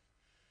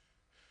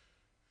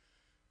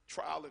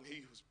trial, and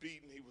he was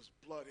beaten, he was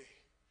bloody,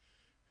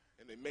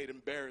 and they made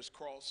him bear his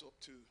cross up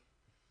to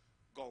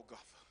Golgotha.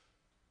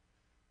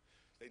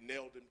 They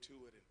nailed him to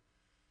it, and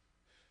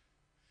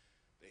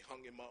they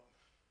hung him up,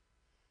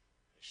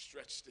 they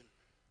stretched him.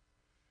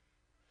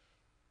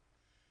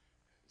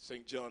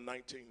 St. John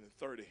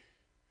 19:30,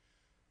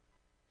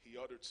 he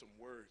uttered some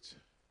words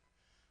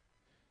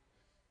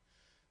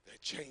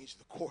that changed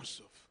the course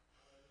of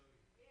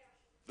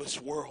this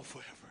world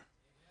forever.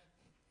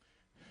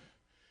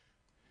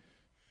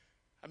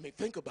 I mean,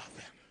 think about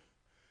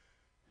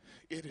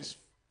that. It is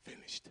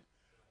finished.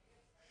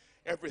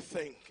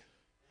 Everything,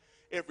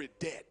 every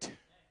debt.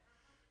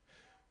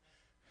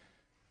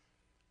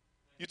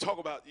 You talk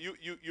about,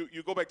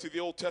 you go back to the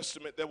Old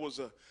Testament, there was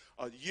a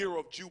year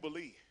of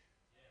Jubilee.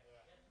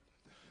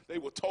 They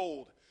were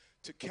told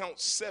to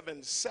count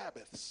 7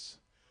 Sabbaths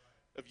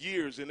of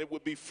years, and it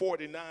would be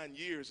 49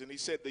 years. And he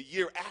said the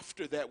year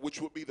after that,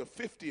 which would be the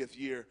 50th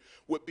year,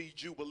 would be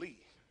Jubilee.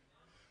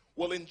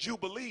 Well, in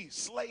Jubilee,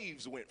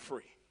 slaves went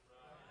free.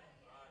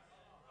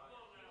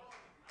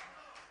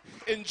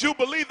 In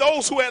Jubilee,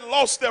 those who had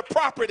lost their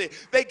property,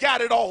 they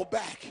got it all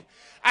back.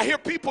 I hear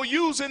people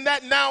using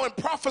that now and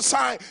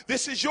prophesying,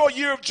 this is your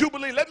year of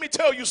Jubilee. Let me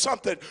tell you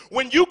something.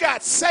 When you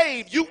got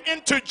saved, you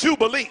entered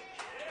Jubilee.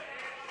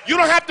 You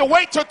don't have to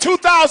wait till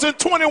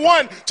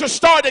 2021 to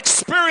start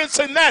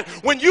experiencing that.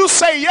 When you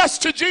say yes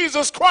to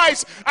Jesus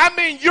Christ, I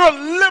mean you're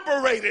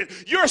liberated.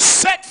 You're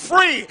set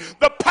free.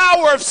 The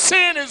power of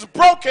sin is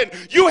broken.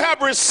 You have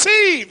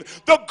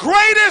received the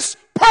greatest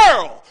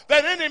pearl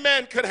that any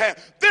man could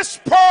have. This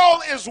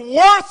pearl is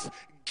worth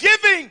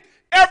giving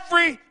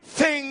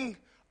everything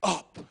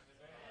up.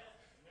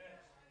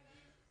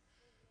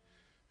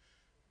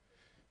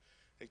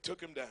 They took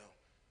him down.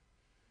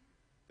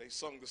 They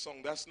sung the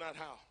song, That's Not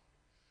How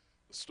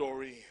the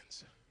Story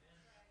Ends.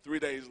 3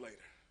 days later,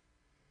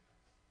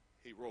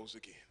 he rose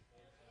again.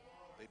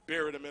 They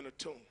buried him in a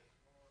tomb.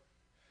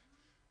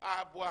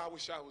 Boy, I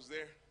wish I was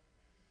there.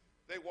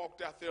 They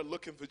walked out there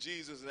looking for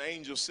Jesus, and an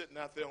angel sitting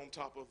out there on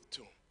top of the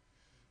tomb.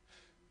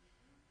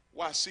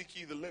 Why seek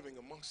ye the living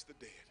amongst the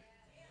dead?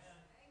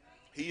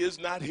 He is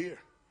not here,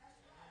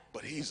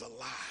 but he's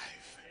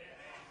alive.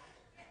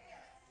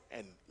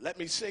 And let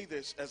me say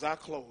this as I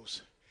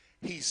close.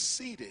 He's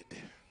seated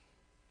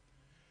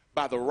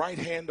by the right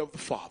hand of the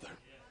Father,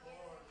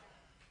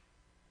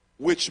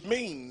 which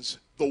means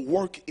the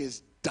work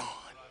is done.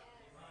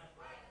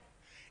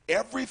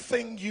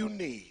 Everything you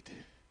need,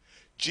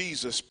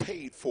 Jesus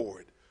paid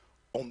for it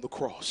on the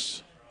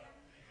cross.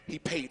 He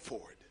paid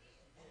for it.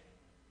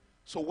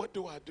 So what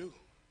do I do?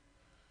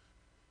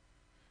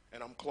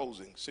 And I'm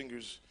closing.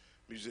 Singers,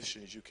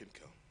 musicians, you can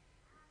come.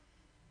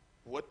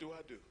 What do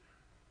I do?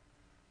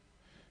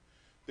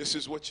 This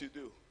is what you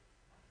do.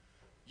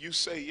 You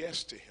say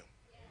yes to him.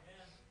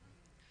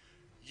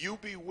 You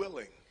be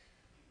willing.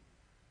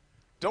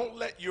 Don't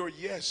let your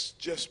yes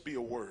just be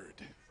a word,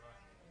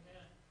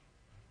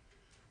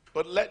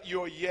 but let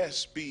your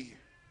yes be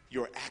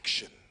your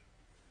action.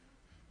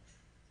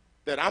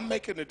 That I'm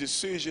making a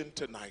decision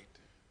tonight.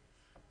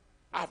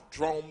 I've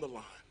drawn the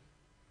line.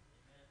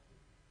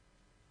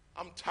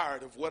 I'm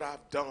tired of what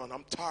I've done.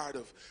 I'm tired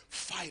of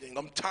fighting.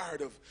 I'm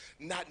tired of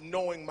not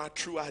knowing my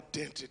true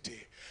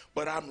identity.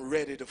 But I'm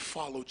ready to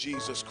follow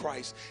Jesus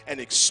Christ and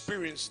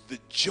experience the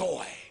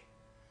joy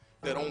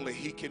that only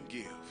he can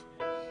give.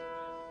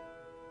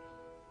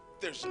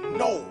 There's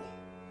no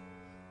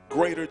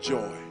greater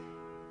joy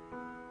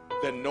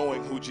than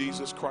knowing who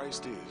Jesus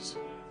Christ is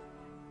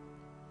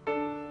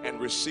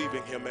and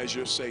receiving him as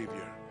your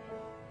Savior.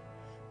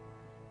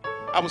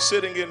 I was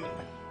sitting in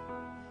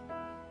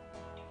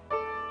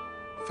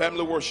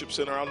Family Worship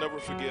Center. I'll never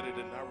forget it.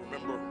 And I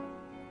remember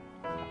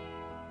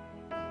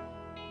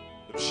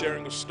them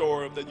sharing a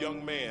story of that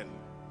young man.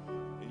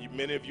 And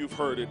many of you have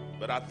heard it,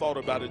 but I thought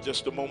about it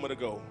just a moment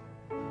ago.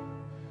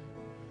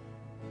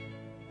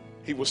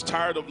 He was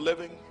tired of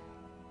living.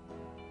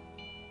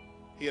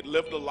 He had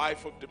lived a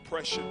life of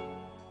depression.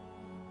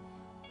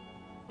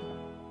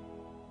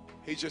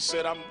 He just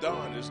said, I'm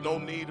done. There's no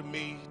need of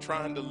me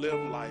trying to live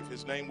life.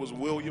 His name was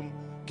William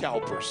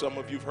Cowper. Some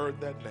of you have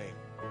heard that name.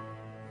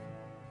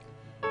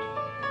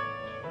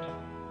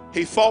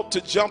 He thought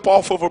to jump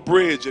off of a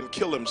bridge and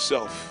kill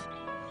himself,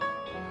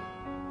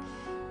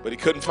 but he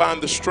couldn't find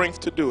the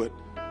strength to do it.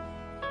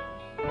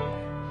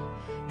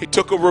 He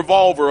took a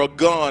revolver, a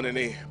gun, and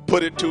he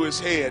put it to his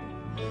head,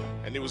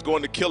 and he was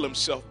going to kill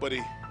himself, but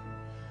he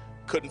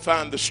couldn't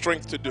find the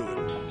strength to do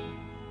it.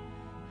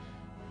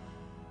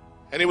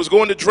 And he was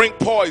going to drink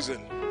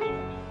poison,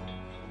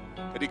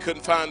 but he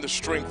couldn't find the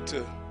strength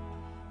to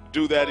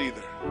do that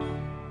either.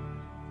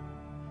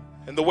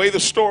 And the way the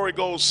story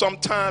goes,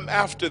 sometime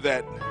after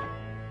that,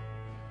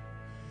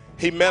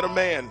 he met a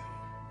man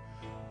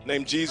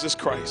named Jesus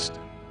Christ.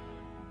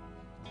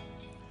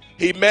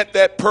 He met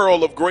that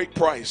pearl of great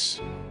price,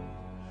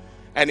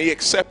 and he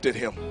accepted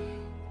him.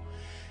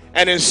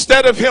 And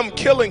instead of him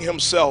killing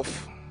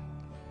himself,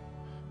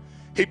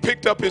 he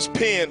picked up his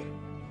pen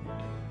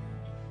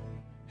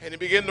and he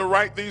began to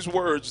write these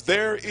words: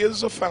 there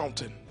is a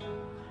fountain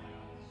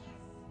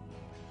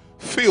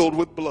filled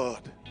with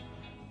blood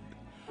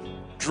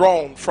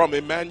drawn from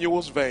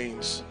Emmanuel's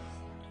veins.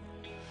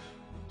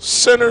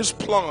 Sinners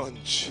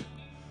plunge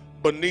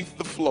beneath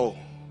the flow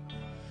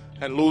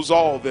and lose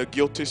all their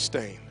guilty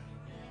stain.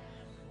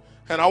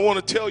 And I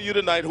want to tell you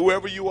tonight,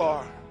 whoever you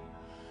are,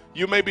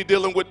 you may be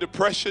dealing with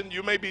depression,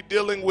 you may be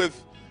dealing with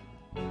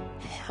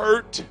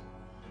hurt,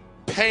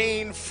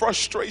 pain,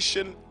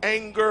 frustration,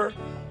 anger,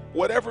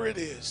 whatever it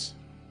is,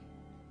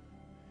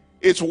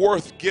 it's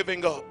worth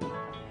giving up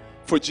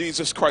for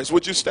Jesus Christ.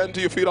 Would you stand to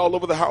your feet all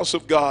over the house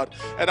of God?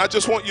 And I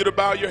just want you to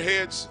bow your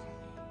heads.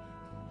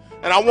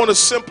 And I want to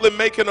simply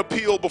make an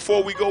appeal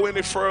before we go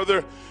any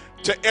further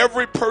to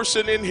every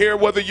person in here,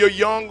 whether you're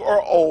young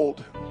or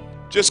old.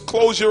 Just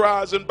close your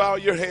eyes and bow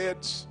your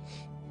heads.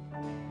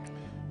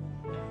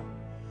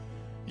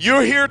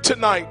 You're here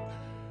tonight,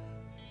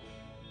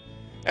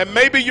 and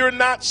maybe you're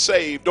not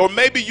saved, or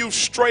maybe you've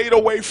strayed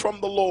away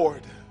from the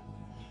Lord.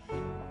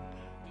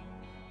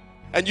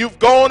 And you've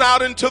gone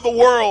out into the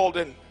world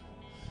and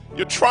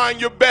you're trying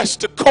your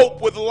best to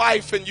cope with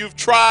life, and you've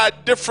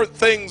tried different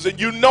things, and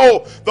you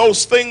know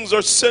those things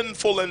are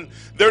sinful and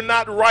they're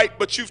not right,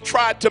 but you've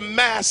tried to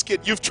mask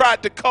it. You've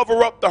tried to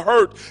cover up the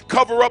hurt,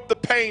 cover up the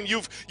pain.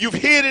 You've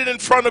hid it in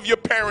front of your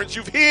parents.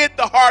 You've hid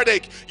the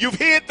heartache. You've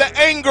hid the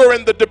anger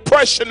and the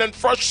depression and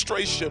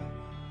frustration.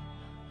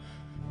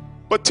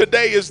 But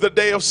today is the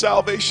day of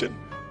salvation.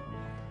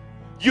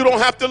 You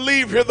don't have to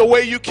leave here the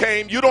way you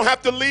came. You don't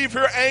have to leave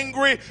here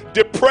angry,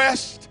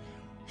 depressed,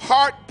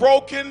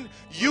 heartbroken.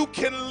 You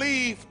can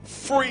leave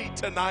free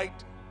tonight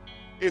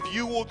if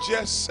you will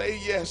just say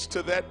yes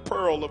to that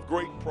pearl of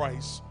great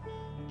price,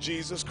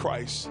 Jesus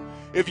Christ.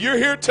 If you're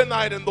here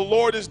tonight and the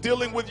Lord is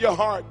dealing with your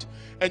heart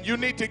and you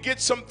need to get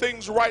some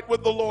things right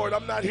with the Lord,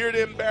 I'm not here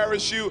to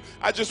embarrass you.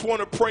 I just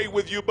want to pray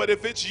with you. But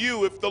if it's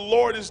you, if the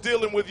Lord is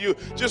dealing with you,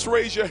 just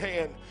raise your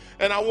hand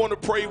and I want to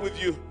pray with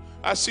you.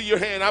 I see your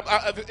hand.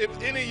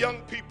 If any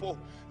young people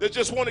that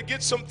just want to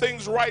get some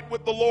things right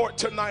with the Lord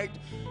tonight,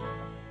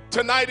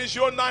 tonight is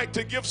your night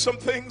to give some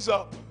things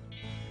up.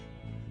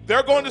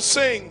 They're going to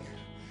sing.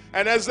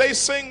 And as they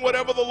sing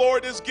whatever the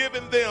Lord has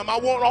given them, I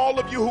want all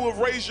of you who have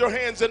raised your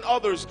hands and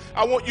others,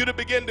 I want you to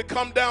begin to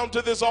come down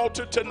to this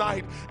altar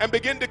tonight and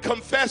begin to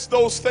confess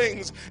those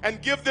things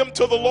and give them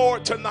to the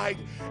Lord tonight.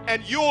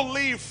 And you'll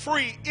leave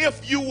free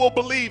if you will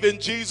believe in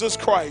Jesus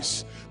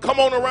Christ. Come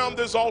on around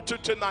this altar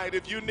tonight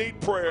if you need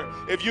prayer,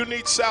 if you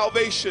need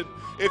salvation,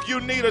 if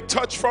you need a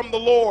touch from the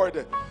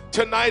Lord.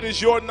 Tonight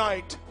is your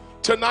night.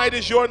 Tonight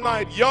is your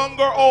night. Young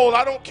or old,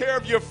 I don't care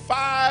if you're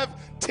 5,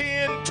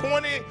 10,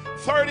 20,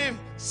 30,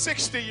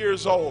 60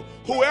 years old.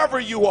 Whoever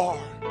you are,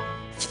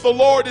 if the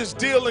Lord is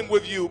dealing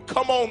with you,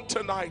 come on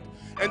tonight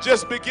and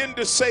just begin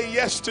to say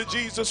yes to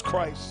Jesus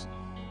Christ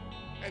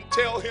and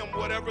tell him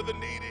whatever the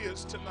need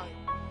is tonight.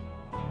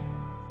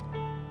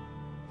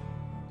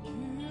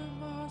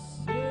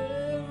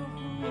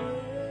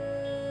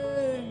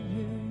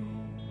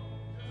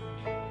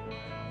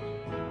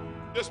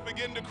 Just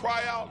begin to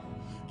cry out.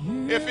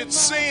 If it's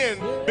sin,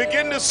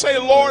 begin to say,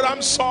 Lord,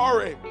 I'm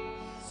sorry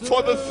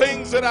for the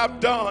things that I've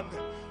done,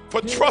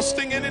 for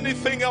trusting in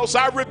anything else.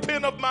 I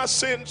repent of my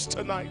sins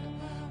tonight.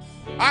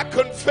 I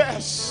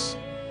confess.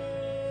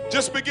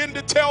 Just begin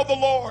to tell the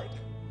Lord.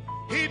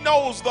 He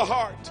knows the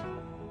heart.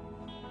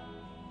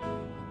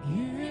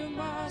 Give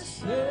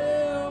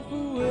myself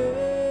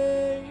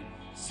away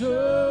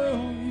so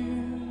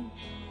you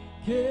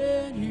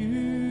can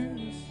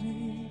use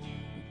me.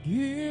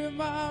 Give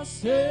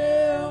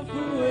myself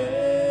away.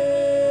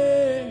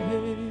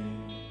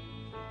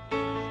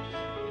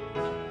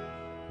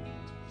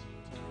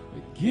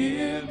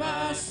 Give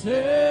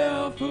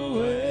myself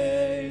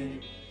away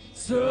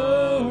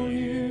so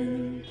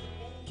you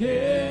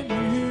can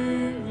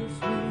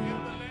use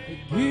me.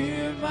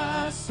 Give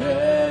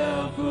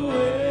myself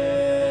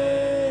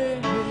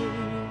away.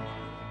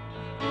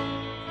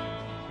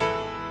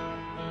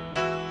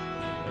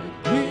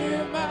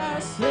 Give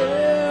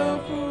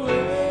myself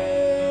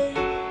away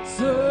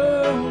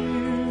so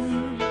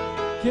you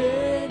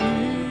can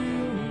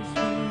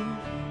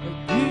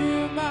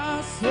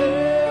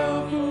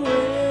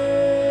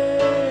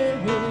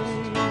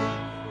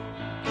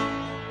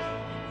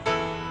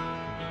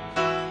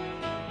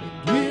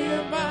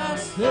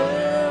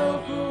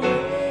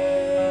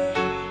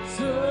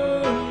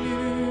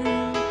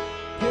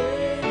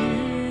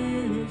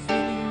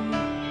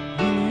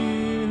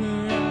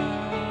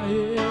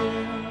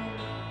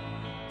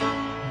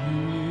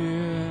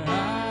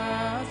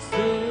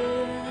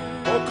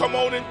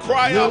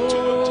cry out to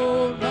him tonight.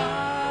 Lord,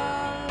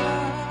 my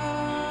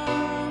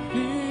life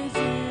is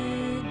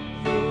in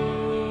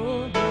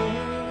your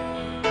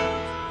hands.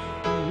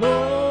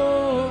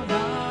 Lord,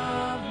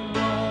 I'm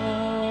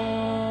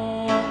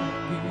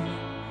longing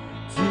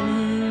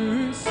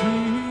to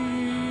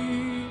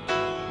see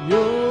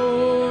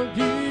your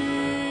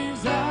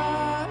desires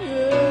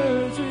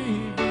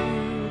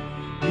revealed.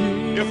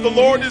 If the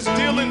Lord is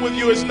dealing with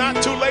you, it's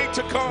not too late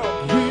to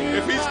come.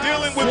 If he's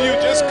dealing with you,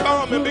 just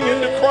come and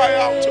begin to cry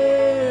out to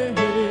him.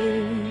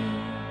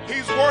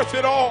 He's worth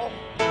it all.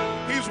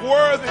 He's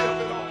worthy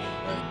of it all.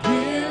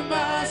 Give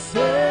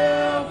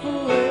myself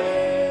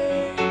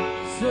away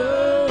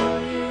so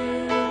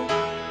you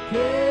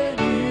can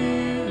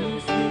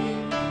use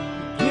me.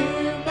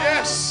 Give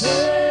Yes,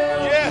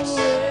 myself yes.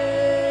 away.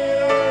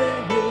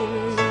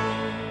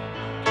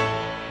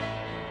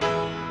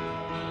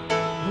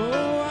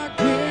 Oh, I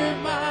give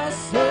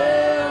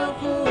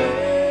myself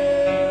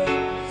away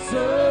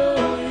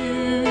so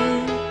you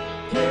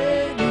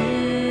can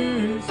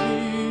use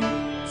me.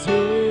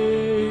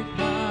 Take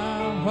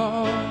my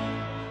heart,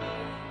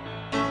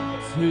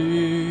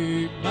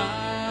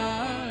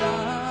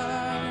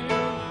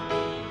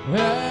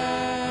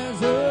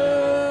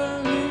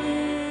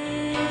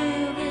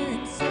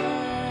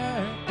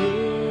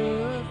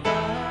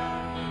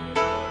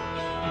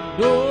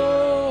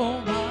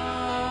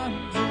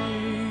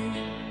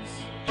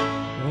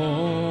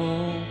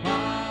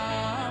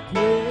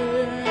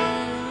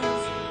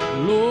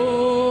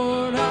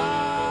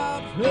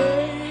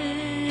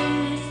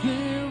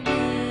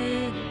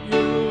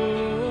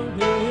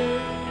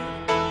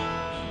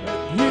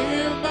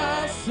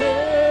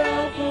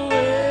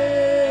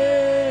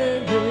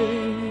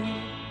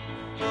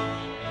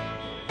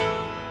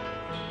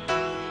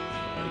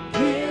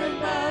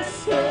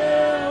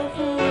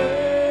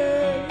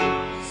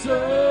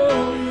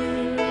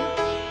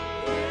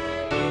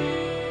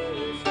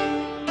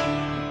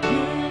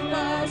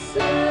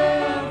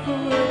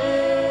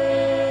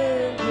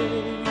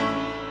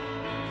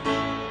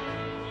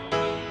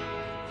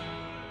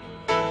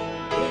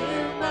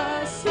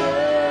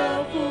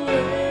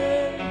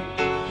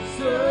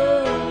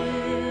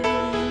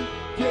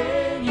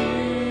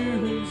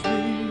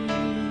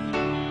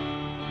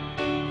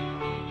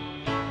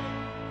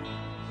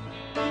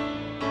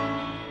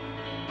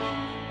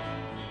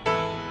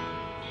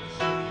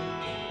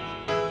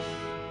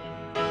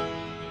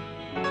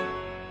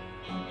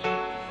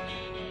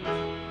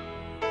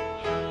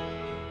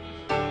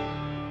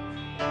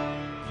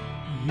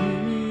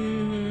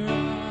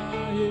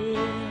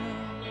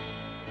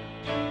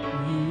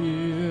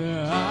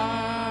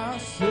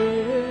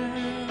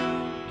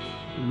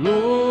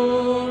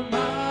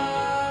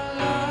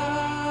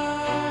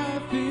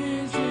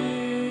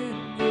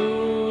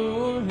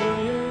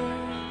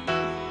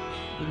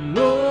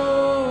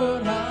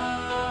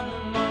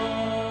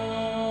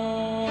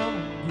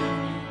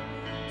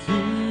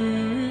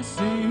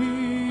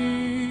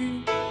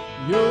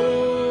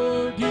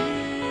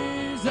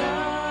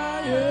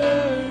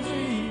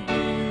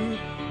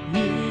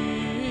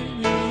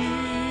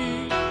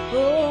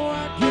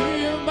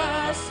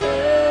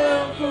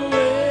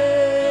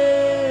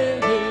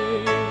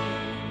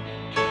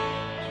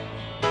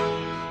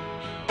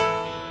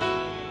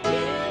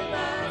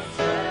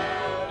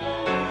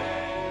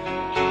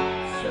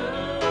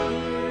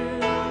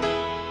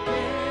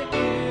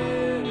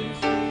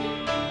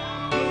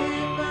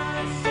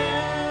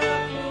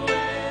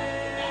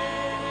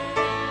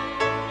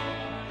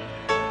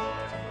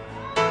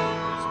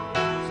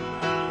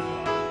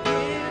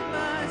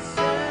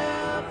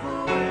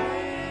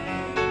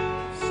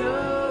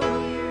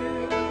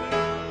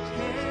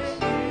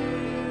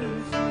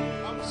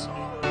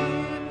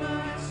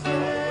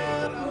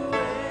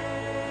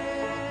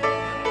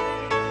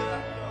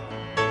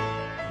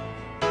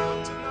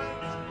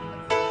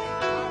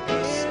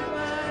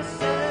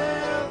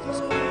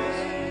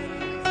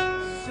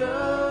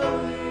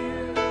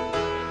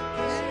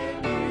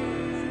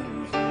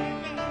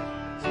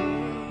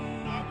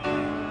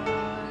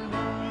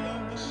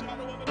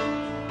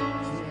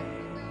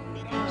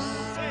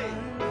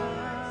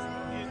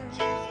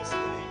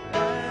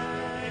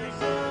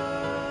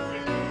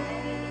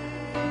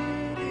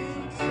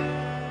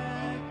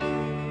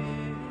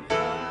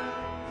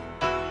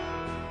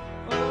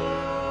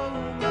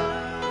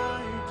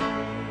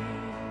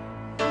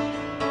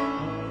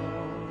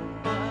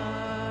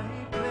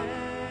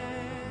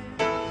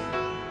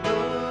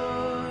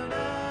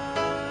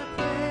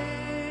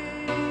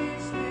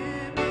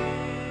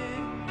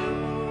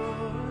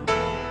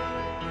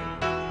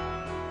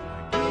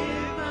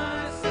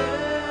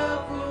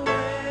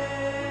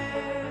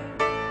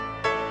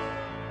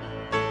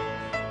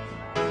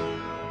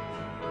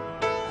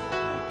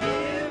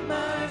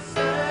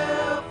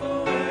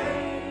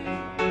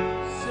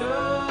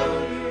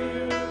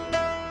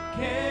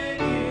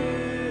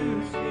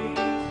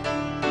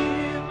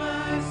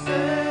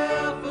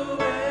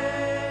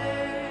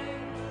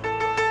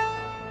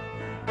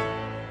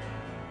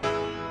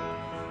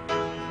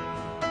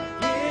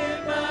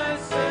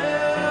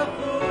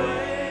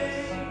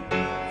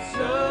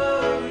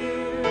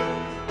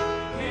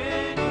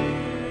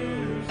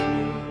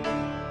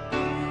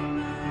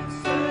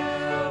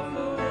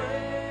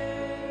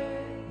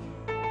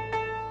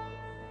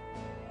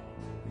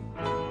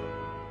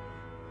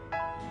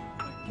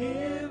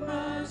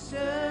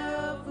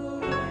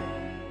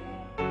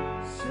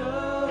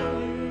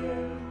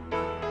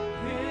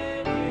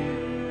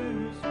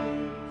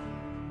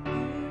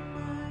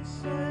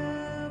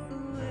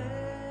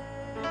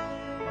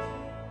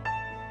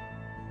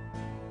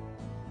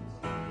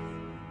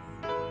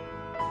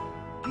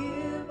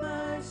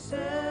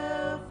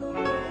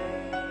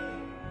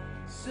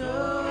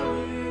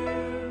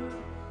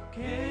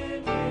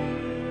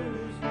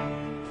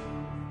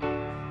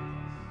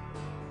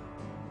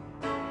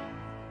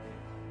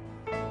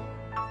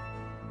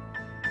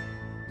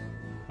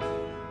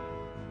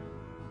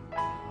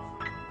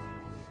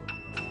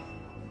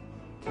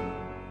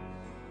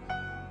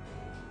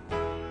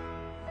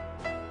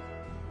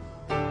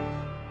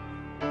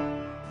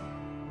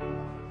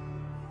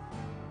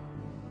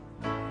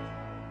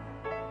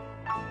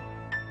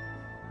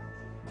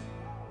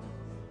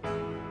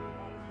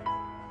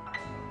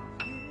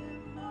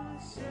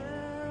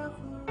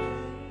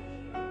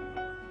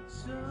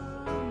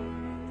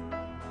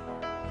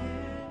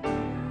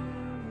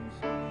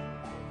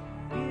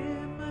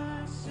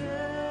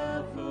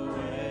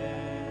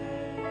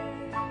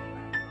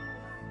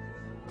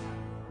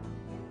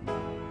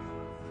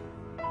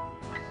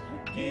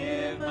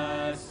 give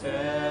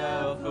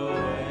myself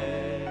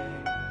away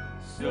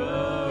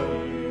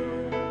so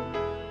you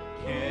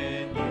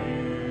can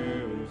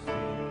use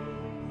me.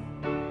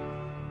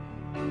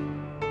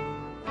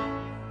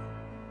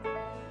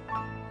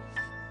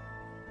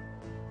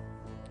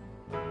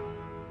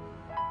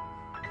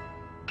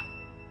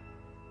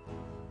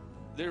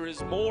 There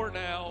is more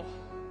now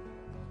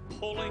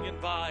pulling and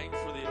vying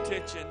for the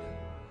attention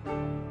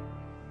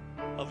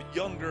of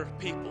younger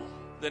people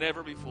than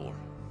ever before.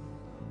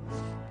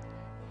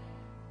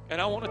 And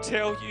I want to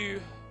tell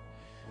you,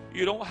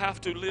 you don't have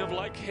to live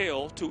like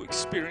hell to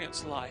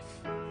experience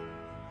life.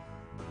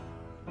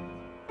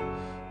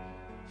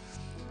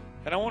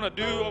 And I want to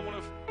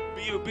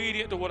be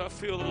obedient to what I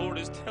feel the Lord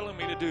is telling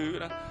me to do.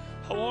 And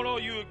I want all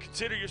you to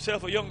consider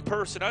yourself a young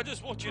person. I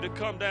just want you to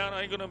come down.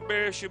 I ain't going to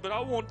embarrass you, but I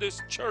want this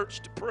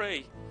church to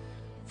pray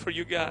for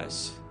you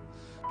guys.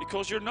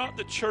 Because you're not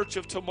the church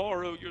of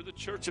tomorrow, you're the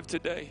church of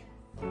today.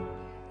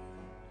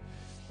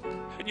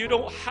 And you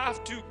don't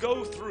have to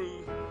go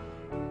through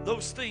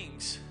those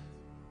things.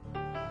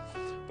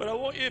 But I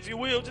want you, if you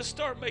will, just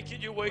start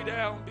making your way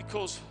down,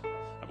 because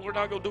we're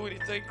not going to do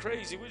anything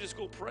crazy. We're just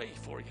going to pray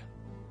for you.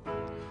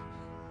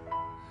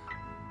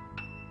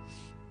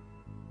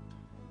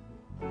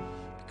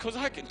 Because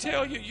I can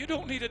tell you, you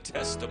don't need a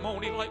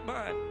testimony like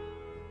mine.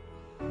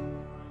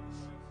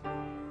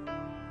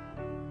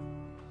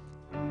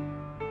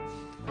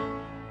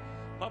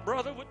 My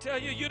brother would tell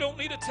you, you don't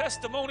need a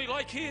testimony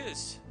like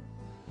his.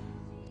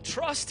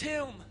 Trust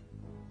him.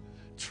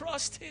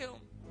 Trust him.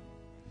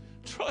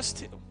 Trust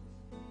him.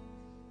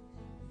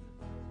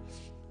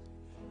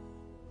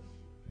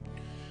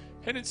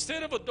 And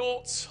instead of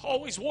adults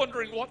always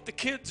wondering what the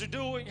kids are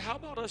doing, how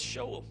about us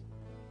show them?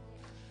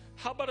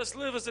 How about us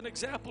live as an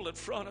example in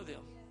front of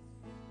them?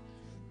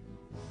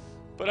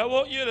 But I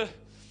want you to,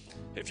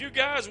 if you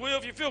guys will,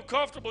 if you feel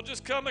comfortable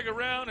just coming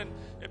around and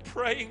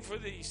praying for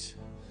these,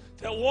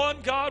 that one,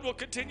 God will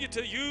continue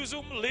to use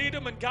them, lead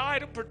them, and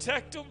guide them,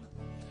 protect them,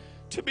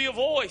 to be a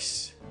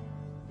voice,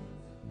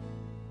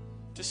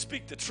 to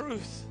speak the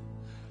truth,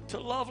 to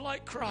love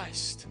like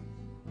Christ.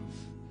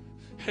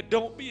 And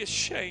don't be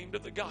ashamed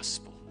of the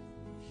gospel.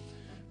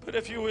 But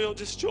if you will,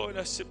 just join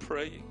us in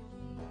praying.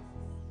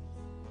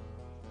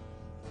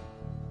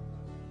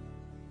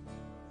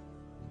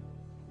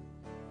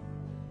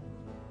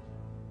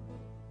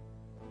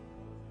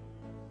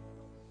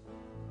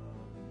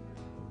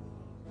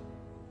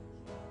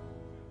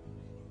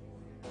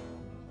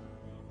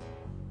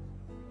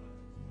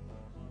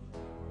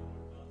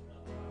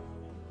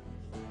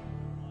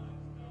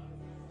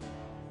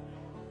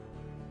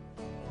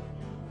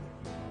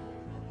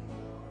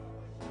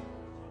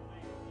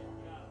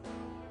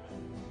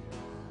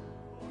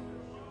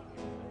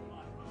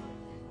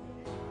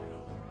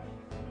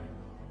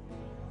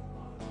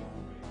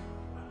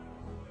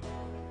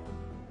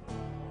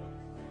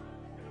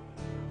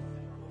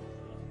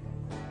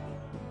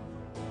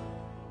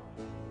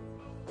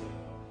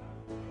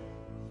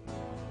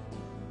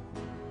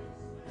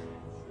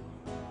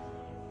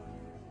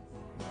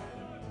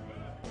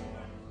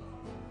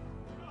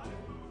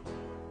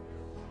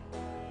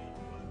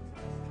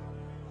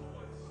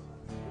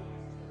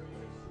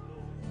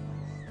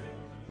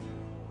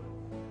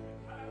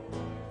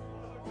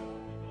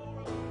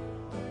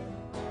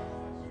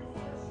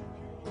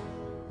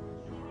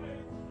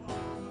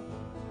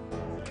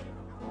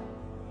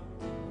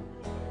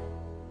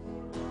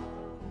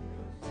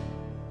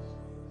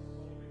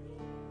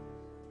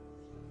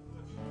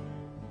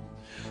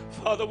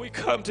 Father, we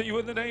come to you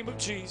in the name of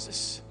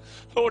Jesus.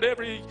 Lord,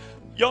 every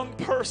young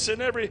person,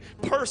 every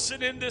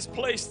person in this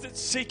place that's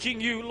seeking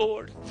you,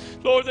 Lord.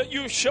 Lord, that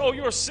you show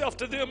yourself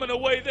to them in a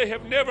way they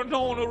have never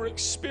known or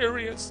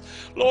experienced.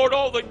 Lord,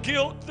 all the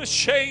guilt, the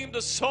shame,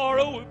 the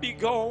sorrow would be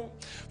gone.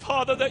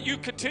 Father, that you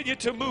continue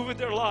to move in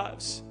their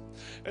lives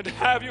and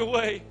have your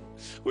way.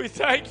 We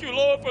thank you,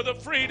 Lord, for the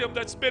freedom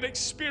that's been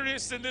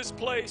experienced in this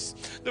place,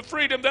 the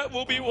freedom that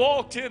will be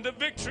walked in, the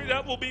victory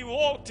that will be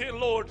walked in,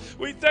 Lord.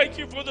 We thank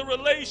you for the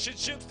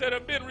relationships that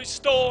have been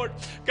restored.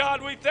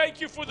 God, we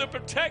thank you for the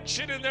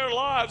protection in their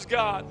lives,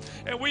 God.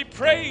 And we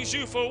praise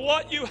you for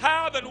what you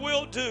have and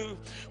will do.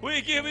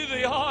 We give you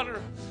the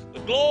honor,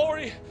 the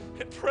glory,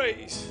 and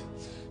praise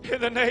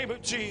in the name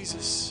of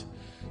Jesus.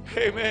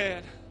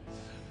 Amen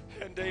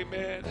and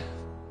amen.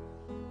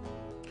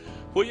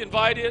 We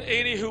invite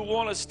any who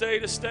want to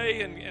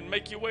stay and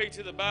make your way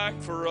to the back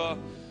for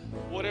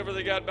whatever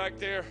they got back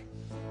there,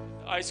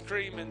 ice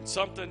cream and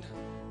something.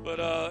 But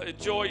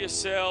enjoy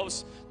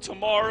yourselves.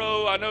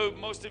 Tomorrow, I know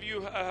most of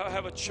you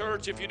have a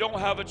church. If you don't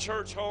have a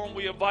church home,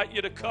 we invite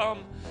you to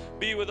come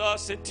be with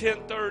us at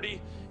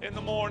 10:30 in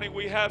the morning.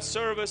 We have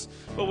service,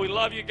 but we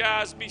love you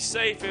guys. Be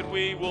safe, and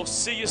we will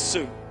see you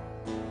soon.